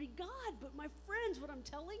angry God. But my friends, what I'm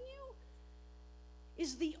telling you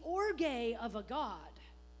is the orge of a God.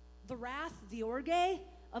 The wrath, the orge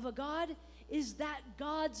of a God, is that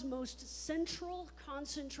God's most central,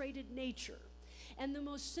 concentrated nature. And the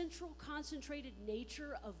most central, concentrated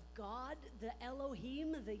nature of God, the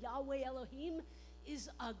Elohim, the Yahweh Elohim, is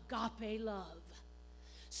agape love.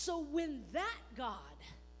 So when that God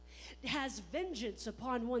has vengeance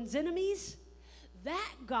upon one's enemies,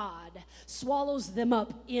 that God swallows them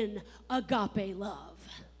up in agape love.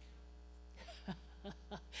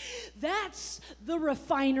 That's the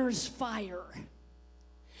refiner's fire.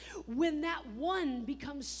 When that one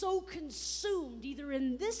becomes so consumed, either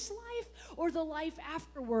in this life or the life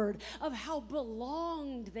afterward, of how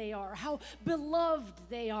belonged they are, how beloved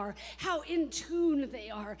they are, how in tune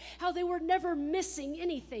they are, how they were never missing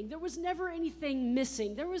anything. There was never anything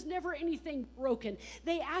missing. There was never anything broken.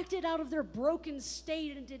 They acted out of their broken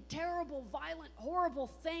state and did terrible, violent, horrible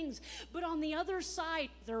things. But on the other side,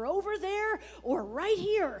 they're over there or right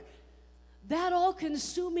here, that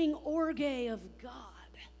all-consuming orge of God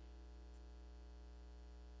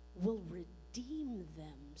will redeem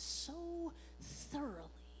them so thoroughly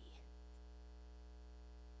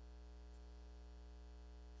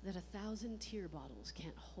that 1,000 tear bottles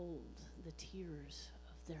can't hold the tears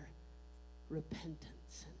of their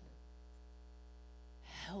repentance and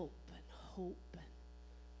help and hope. And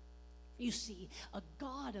you see, a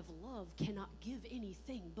God of love cannot give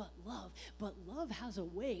anything but love has a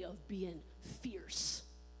way of being fierce.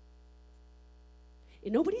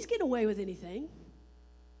 And nobody's getting away with anything.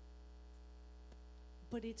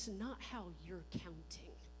 But it's not how you're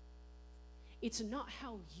counting. It's not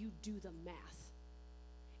how you do the math.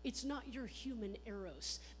 It's not your human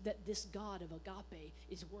eros that this God of agape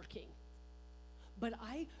is working. But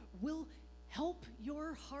I will help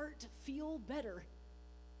your heart feel better.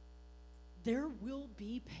 There will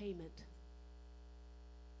be payment.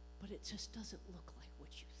 But it just doesn't look like what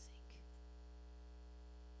you think.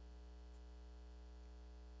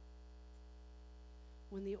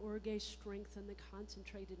 When the orge strength and the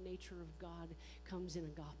concentrated nature of God comes in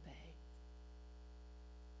agape,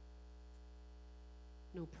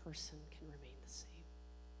 no person can remain the same.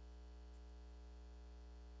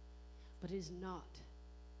 But it is not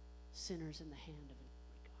sinners in the hand of an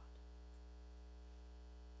angry God.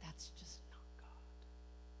 That's just not God.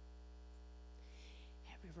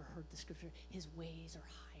 Have you ever heard the scripture? His ways are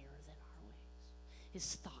higher than our ways.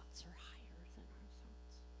 His thoughts are higher than our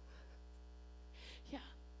thoughts.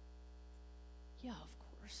 Yeah, of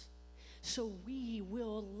course. So we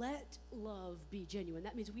will let love be genuine.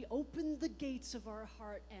 That means we open the gates of our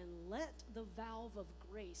heart and let the valve of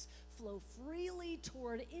grace flow freely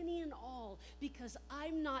toward any and all, because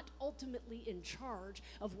I'm not ultimately in charge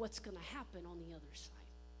of what's going to happen on the other side,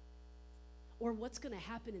 or what's going to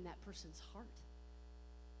happen in that person's heart,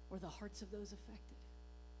 or the hearts of those affected.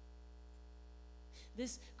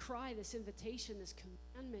 This cry, this invitation, this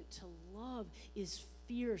commandment to love is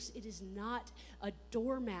fierce. It is not a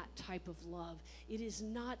doormat type of love. It is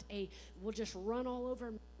not a, we'll just run all over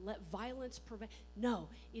and let violence prevail. No,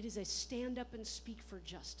 it is a stand up and speak for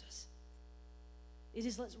justice. It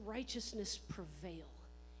is let righteousness prevail.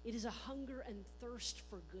 It is a hunger and thirst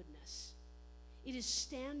for goodness. It is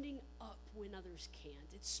standing up when others can't.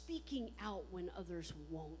 It's speaking out when others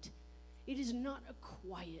won't. It is not a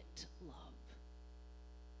quiet love.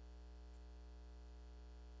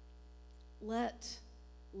 Let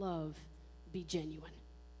love be genuine.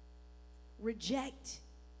 Reject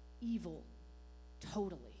evil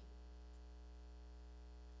totally.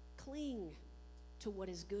 Cling to what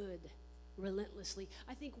is good relentlessly.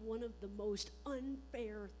 I think one of the most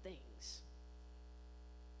unfair things,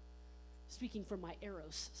 speaking from my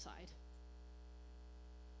Eros side,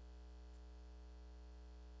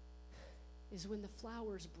 is when the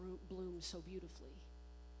flowers bloom so beautifully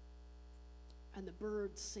and the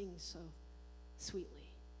birds sing so sweetly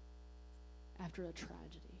after a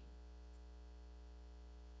tragedy.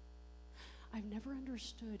 I've never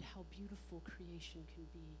understood how beautiful creation can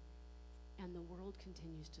be and the world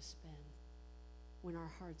continues to spin when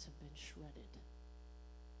our hearts have been shredded.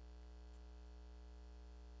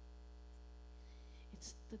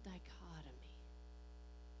 It's the dichotomy.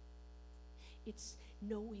 It's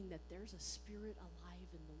knowing that there's a spirit alive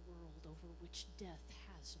in the world over which death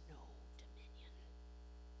has no dominion.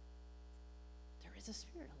 There is a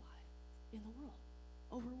spirit alive in the world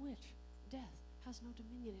over which death has no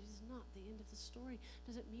dominion. It is not the end of the story.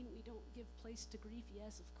 Does it mean we don't give place to grief?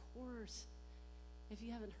 Yes, of course. If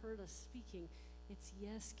you haven't heard us speaking, it's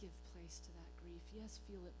yes, give place to that grief. Yes,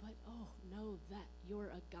 feel it. But oh, know that your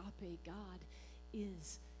agape God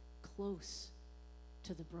is close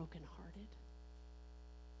to the brokenhearted.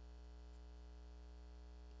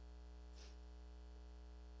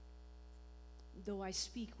 Though I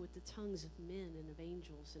speak with the tongues of men and of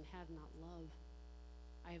angels and have not love,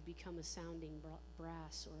 I have become a sounding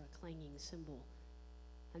brass or a clanging cymbal.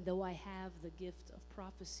 And though I have the gift of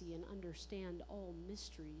prophecy and understand all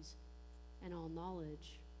mysteries and all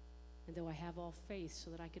knowledge, and though I have all faith so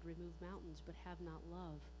that I could remove mountains but have not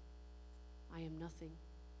love, I am nothing.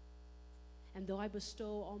 And though I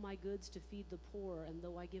bestow all my goods to feed the poor, and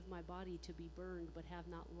though I give my body to be burned but have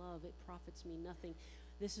not love, it profits me nothing.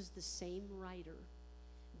 This is the same writer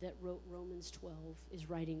that wrote Romans 12 is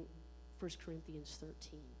writing 1 Corinthians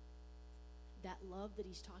 13. That love that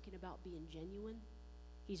he's talking about being genuine,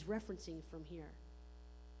 he's referencing from here.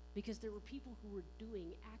 Because there were people who were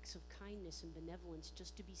doing acts of kindness and benevolence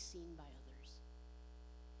just to be seen by others.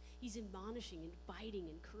 He's admonishing, inviting,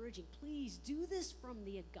 encouraging. Please do this from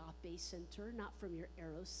the agape center, not from your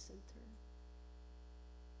eros center.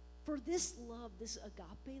 For this love, this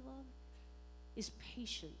agape love, is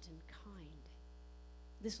patient and kind.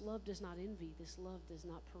 This love does not envy. This love does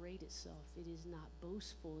not parade itself. It is not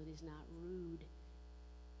boastful. It is not rude.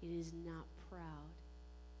 It is not proud.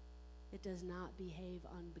 It does not behave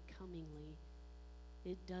unbecomingly.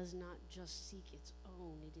 It does not just seek its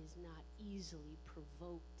own. It is not easily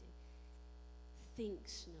provoked. It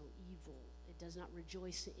thinks no evil. It does not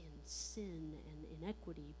rejoice in sin and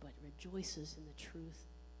inequity, but rejoices in the truth.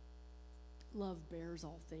 Love bears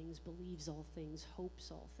all things, believes all things,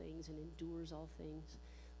 hopes all things, and endures all things.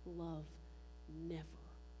 Love never,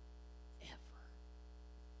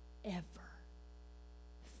 ever, ever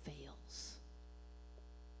fails.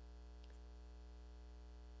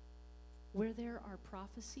 Where there are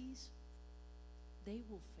prophecies, they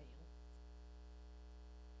will fail.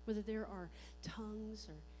 Whether there are tongues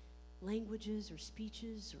or languages or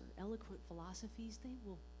speeches or eloquent philosophies, they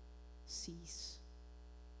will cease.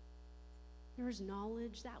 There is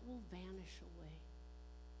knowledge that will vanish away.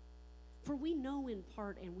 For we know in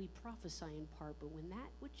part and we prophesy in part, but when that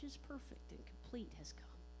which is perfect and complete has come,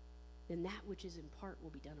 then that which is in part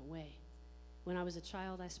will be done away. When I was a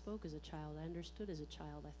child, I spoke as a child, I understood as a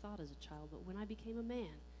child, I thought as a child, but when I became a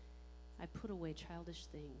man, I put away childish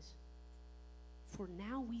things. For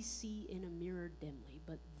now we see in a mirror dimly,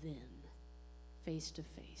 but then face to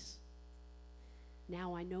face.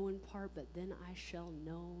 Now I know in part, but then I shall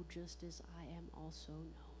know just as I am also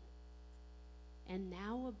known. And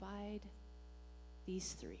now abide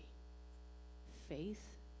these three: faith,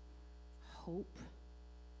 hope,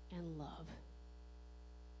 and love.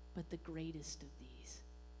 But the greatest of these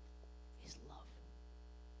is love.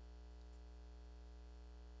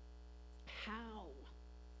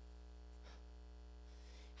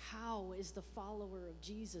 How is the follower of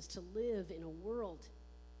Jesus to live in a world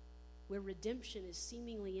where redemption is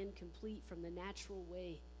seemingly incomplete from the natural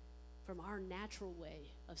way, from our natural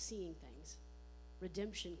way of seeing things?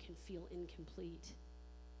 Redemption can feel incomplete.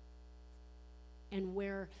 And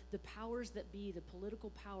where the powers that be, the political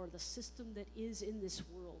power, the system that is in this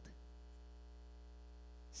world,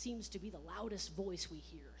 seems to be the loudest voice we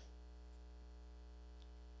hear.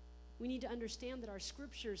 We need to understand that our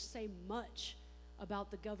scriptures say much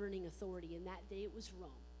about the governing authority. In that day it was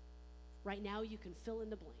Rome. Right now, you can fill in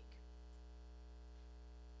the blank.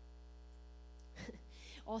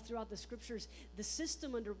 All throughout the scriptures, the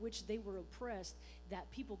system under which they were oppressed,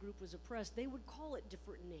 that people group was oppressed, they would call it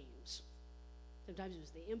different names. Sometimes it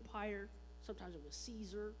was the empire, sometimes it was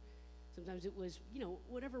Caesar, sometimes it was,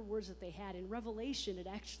 whatever words that they had. In Revelation, it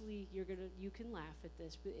actually, you can laugh at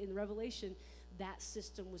this, but in Revelation, that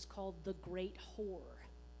system was called the Great Whore.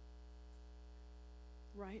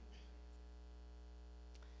 Right?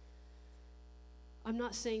 I'm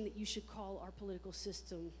not saying that you should call our political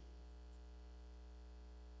system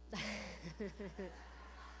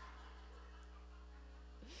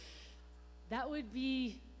that would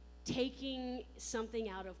be taking something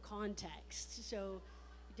out of context. So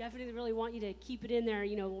definitely really want you to keep it in there.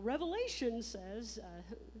 Revelation says.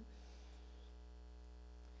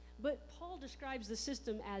 But Paul describes the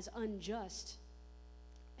system as unjust,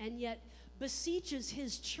 and yet beseeches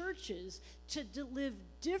his churches to live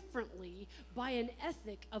differently by an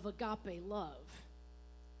ethic of agape love.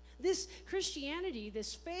 This Christianity,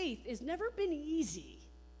 this faith, has never been easy.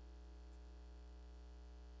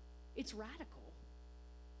 It's radical.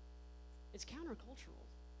 It's countercultural.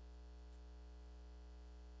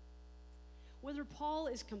 Whether Paul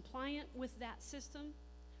is compliant with that system,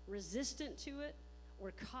 resistant to it,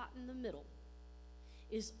 or caught in the middle,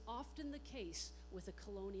 is often the case with a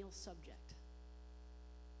colonial subject.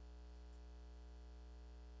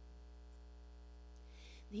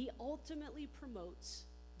 He ultimately promotes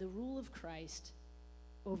the rule of Christ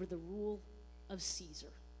over the rule of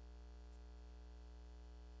Caesar.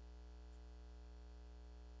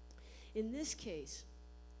 In this case,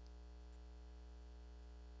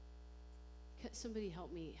 somebody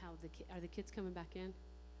help me. Are the kids coming back in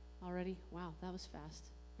already? Wow, that was fast.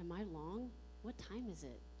 Am I long? What time is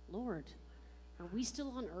it? Lord, are we still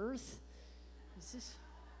on earth? Is this?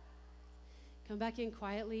 Come back in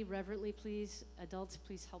quietly, reverently, please. Adults,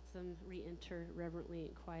 please help them re-enter reverently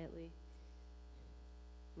and quietly.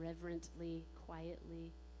 Reverently,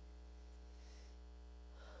 quietly.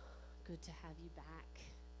 Good to have you back.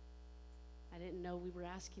 I didn't know we were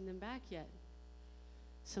asking them back yet.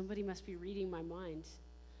 Somebody must be reading my mind.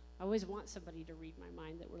 I always want somebody to read my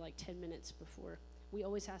mind that we're like 10 minutes before. We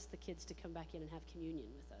always ask the kids to come back in and have communion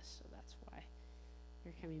with us, so that's why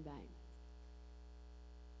they're coming back.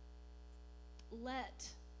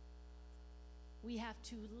 We have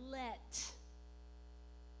to let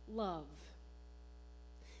love,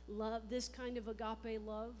 this kind of agape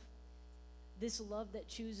love, this love that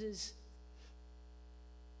chooses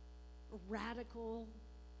radical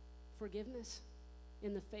forgiveness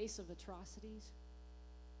in the face of atrocities,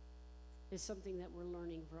 is something that we're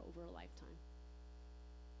learning for over a lifetime.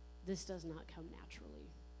 This does not come naturally.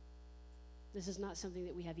 This is not something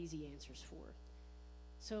that we have easy answers for.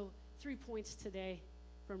 So 3 points today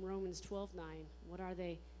from Romans 12:9. What are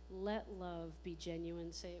they? Let love be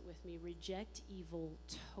genuine. Say it with me. Reject evil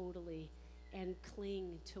totally and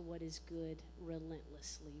cling to what is good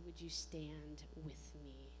relentlessly. Would you stand with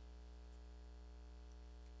me?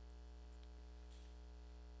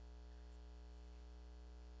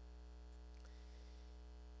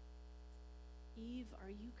 Eve, are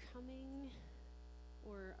you coming,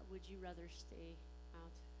 or would you rather stay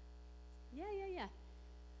out? Yeah.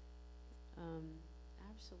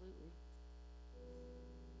 Absolutely.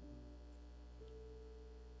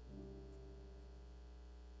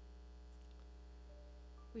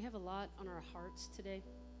 We have a lot on our hearts today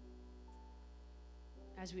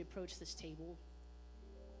as we approach this table.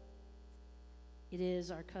 It is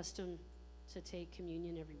our custom to take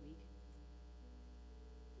communion every week.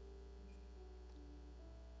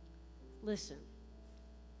 Listen,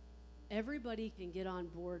 everybody can get on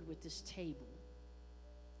board with this table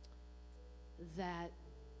that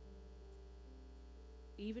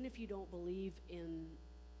even if you don't believe in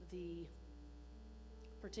the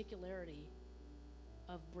particularity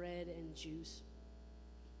of bread and juice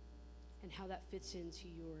and how that fits into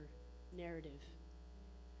your narrative,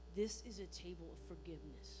 this is a table of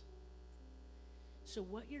forgiveness. So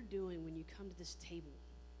what you're doing when you come to this table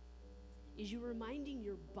is you're reminding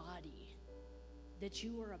your body that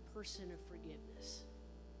you are a person of forgiveness,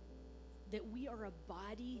 that we are a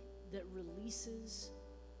body that releases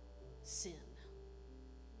sin.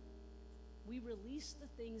 We release the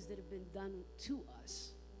things that have been done to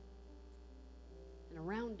us and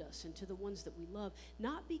around us and to the ones that we love,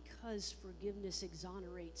 not because forgiveness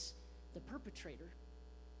exonerates the perpetrator,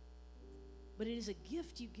 but it is a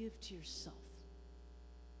gift you give to yourself.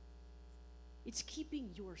 It's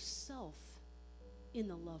keeping yourself in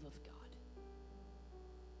the love of God.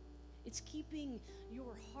 It's keeping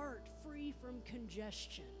your heart free from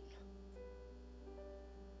congestion.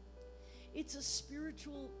 It's a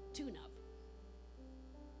spiritual tune-up.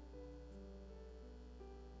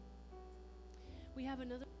 We have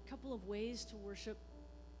another couple of ways to worship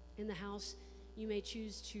in the house. You may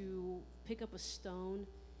choose to pick up a stone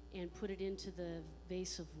and put it into the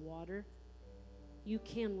vase of water. You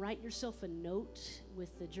can write yourself a note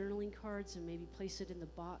with the journaling cards and maybe place it in the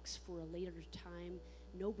box for a later time.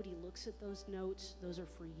 Nobody looks at those notes. Those are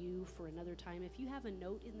for you for another time. If you have a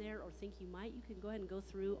note in there or think you might, you can go ahead and go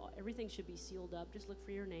through. Everything should be sealed up. Just look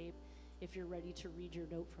for your name if you're ready to read your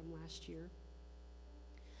note from last year.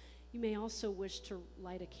 You may also wish to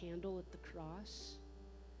light a candle at the cross.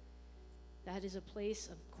 That is a place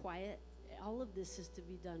of quiet. All of this is to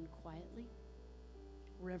be done quietly,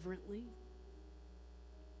 reverently.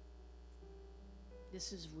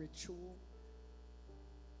 This is ritual.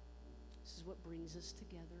 This is what brings us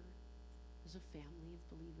together as a family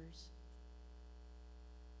of believers.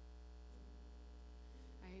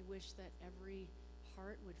 I wish that every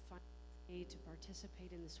heart would find a way to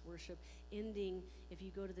participate in this worship. Ending, if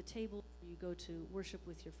you go to the table, or you go to worship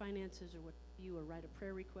with your finances or what you, or write a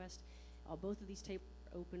prayer request, both of these tables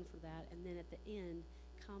are open for that. And then at the end,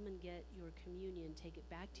 come and get your communion, take it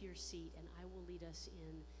back to your seat, and I will lead us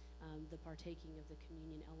in the partaking of the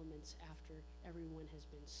communion elements after everyone has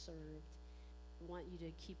been served. I want you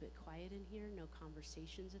to keep it quiet in here, no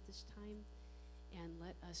conversations at this time, and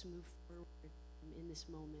let us move forward in this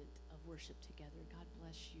moment of worship together. God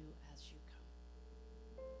bless you as you come.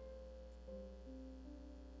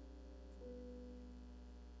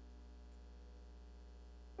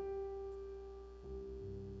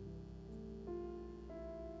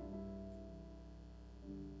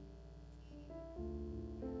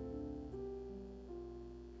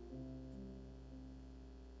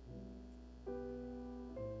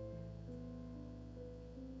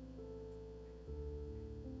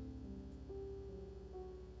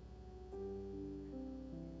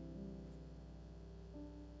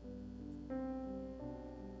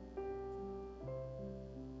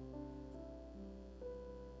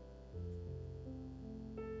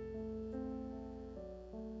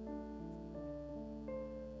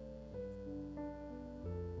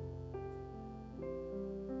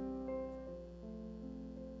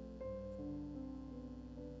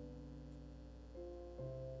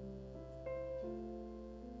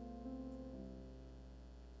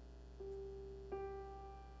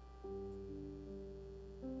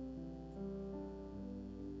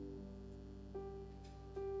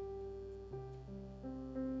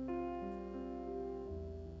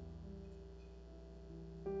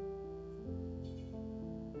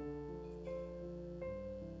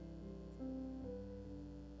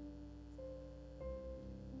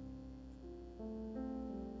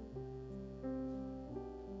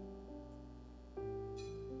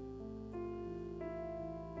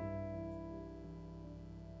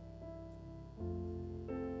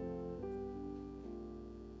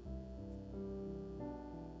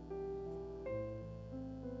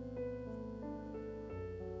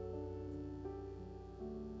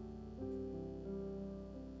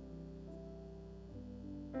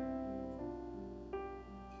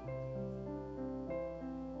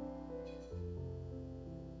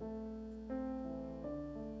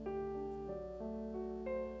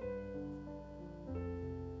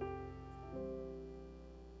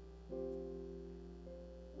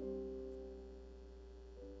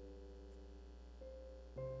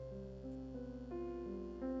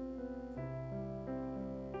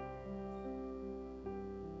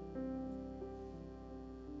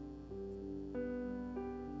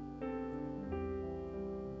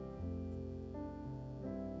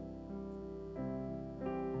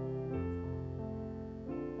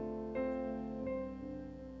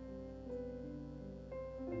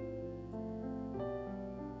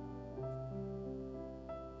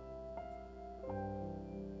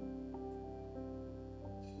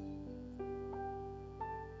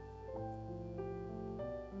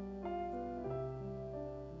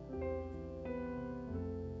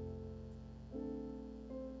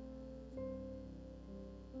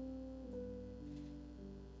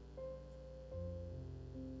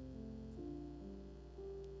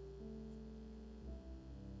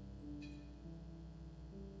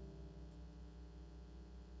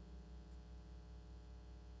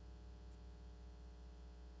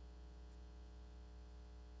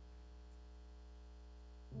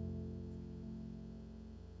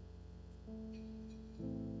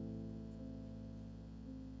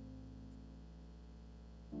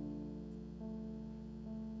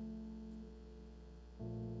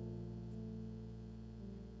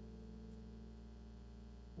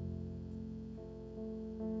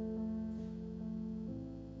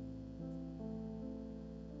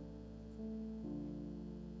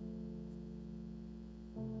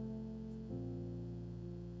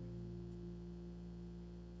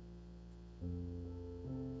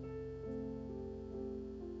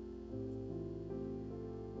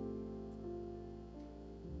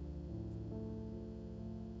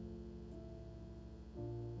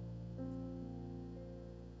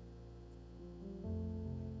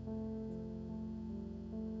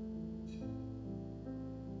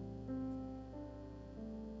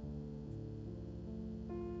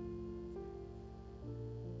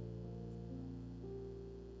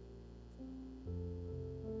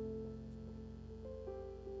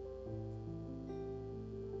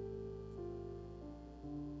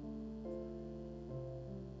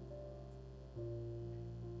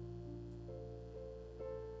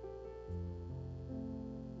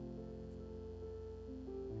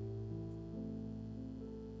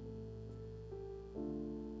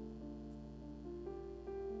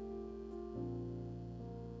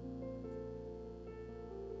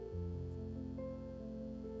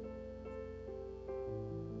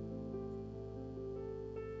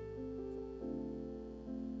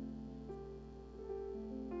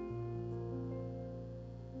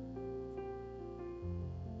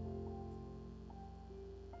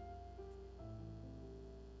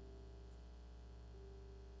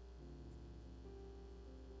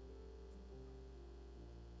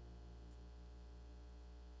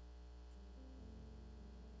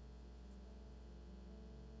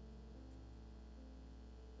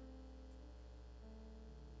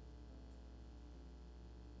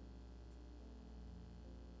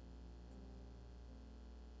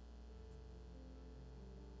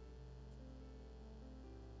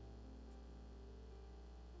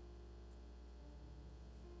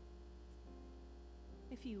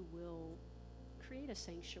 if you will, create a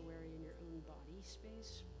sanctuary in your own body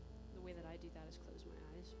space. The way that I do that is close my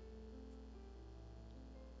eyes.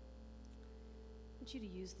 I want you to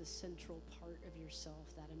use the central part of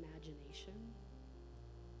yourself, that imagination.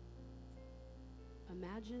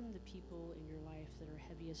 Imagine the people in your life that are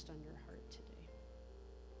heaviest on your heart today.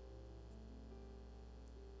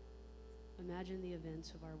 Imagine the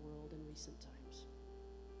events of our world in recent times.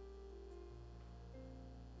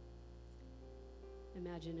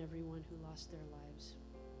 Imagine everyone who lost their lives.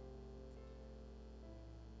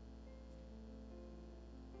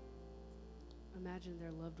 Imagine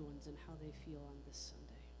their loved ones and how they feel on this Sunday.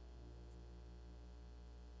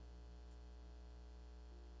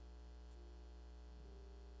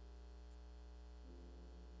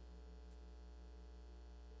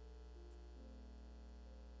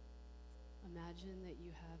 Imagine that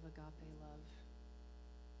you have agape love.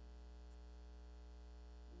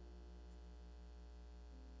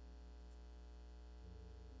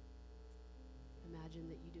 Imagine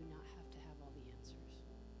that you do not have to have all the answers.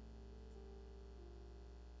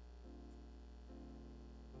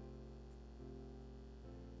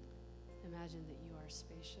 Imagine that you are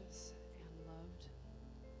spacious and loved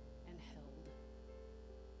and held,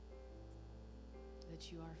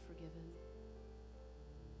 that you are forgiven,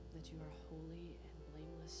 that you are holy and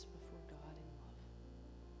blameless before God in love.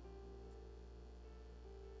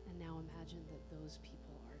 And now imagine that those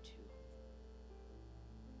people are too.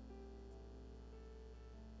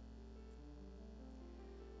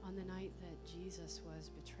 On the night that Jesus was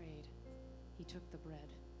betrayed, he took the bread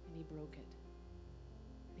and he broke it.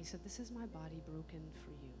 And he said, "This is my body broken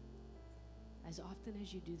for you. As often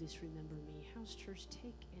as you do this, remember me." House Church,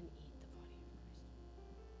 take and eat the body of Christ.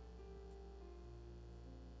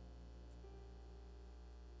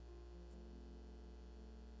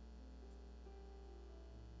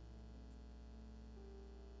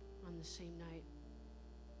 On the same night,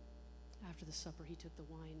 after the supper, he took the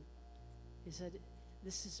wine. He said,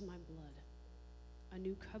 "This is my blood, a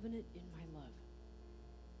new covenant in my love.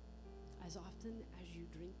 As often as you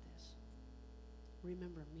drink this,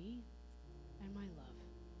 remember me and my love."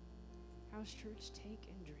 House Church, take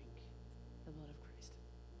and drink the blood of Christ.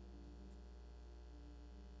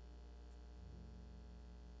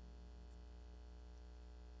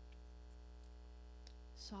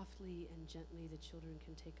 Softly and gently, the children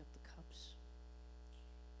can take up the cups.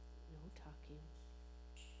 No talking.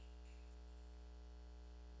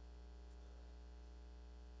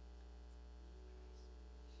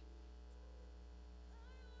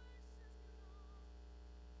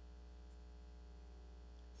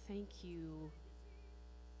 Thank you,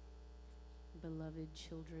 beloved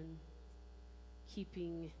children.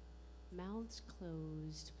 Keeping mouths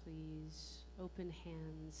closed, please. Open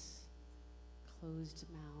hands, closed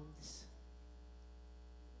mouths.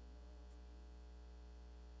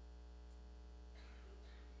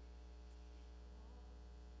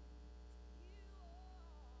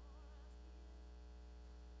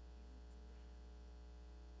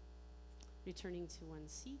 Returning to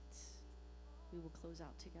one's seat. We will close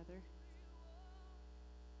out together.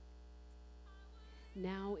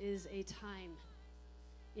 Now is a time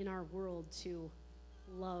in our world to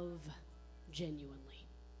love genuinely.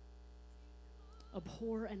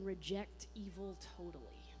 Abhor and reject evil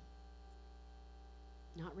totally.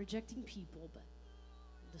 Not rejecting people, but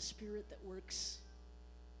the spirit that works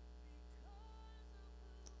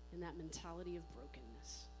in that mentality of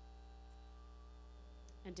brokenness.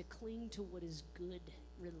 And to cling to what is good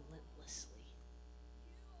relentlessly.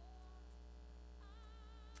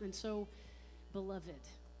 And so, beloved,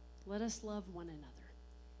 let us love one another,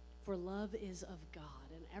 for love is of God,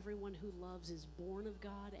 and everyone who loves is born of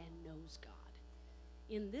God and knows God.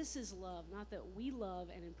 In this is love, not that we love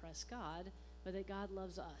and impress God, but that God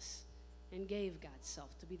loves us and gave God's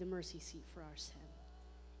self to be the mercy seat for our sin.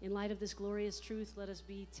 In light of this glorious truth, let us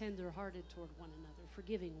be tender-hearted toward one another,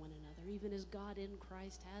 forgiving one another, even as God in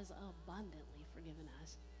Christ has abundantly forgiven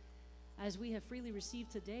us. As we have freely received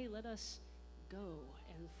today, let us go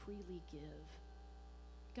and freely give.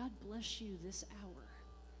 God bless you this hour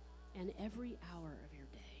and every hour of your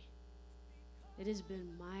day. It has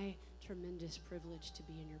been my tremendous privilege to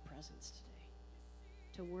be in your presence today,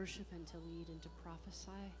 to worship and to lead and to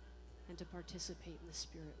prophesy and to participate in the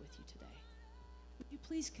Spirit with you today. Would you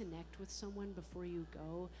please connect with someone before you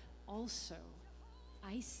go? Also,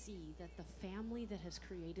 I see that the family that has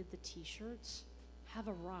created the t-shirts have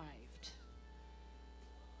arrived.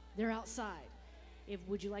 They're outside.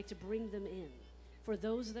 Would you like to bring them in? For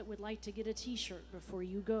those that would like to get a t-shirt before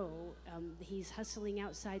you go, he's hustling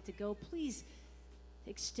outside to go. Please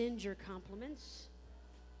extend your compliments.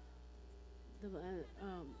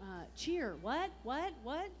 cheer. What? What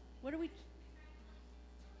are we?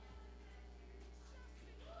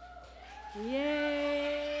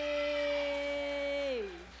 Yay!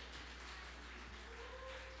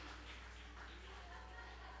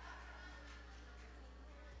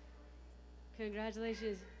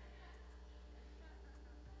 Congratulations.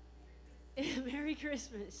 Merry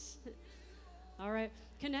Christmas. All right.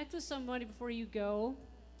 Connect with somebody before you go.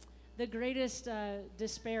 The greatest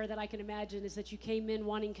despair that I can imagine is that you came in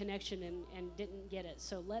wanting connection and didn't get it.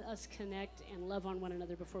 So let us connect and love on one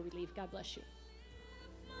another before we leave. God bless you.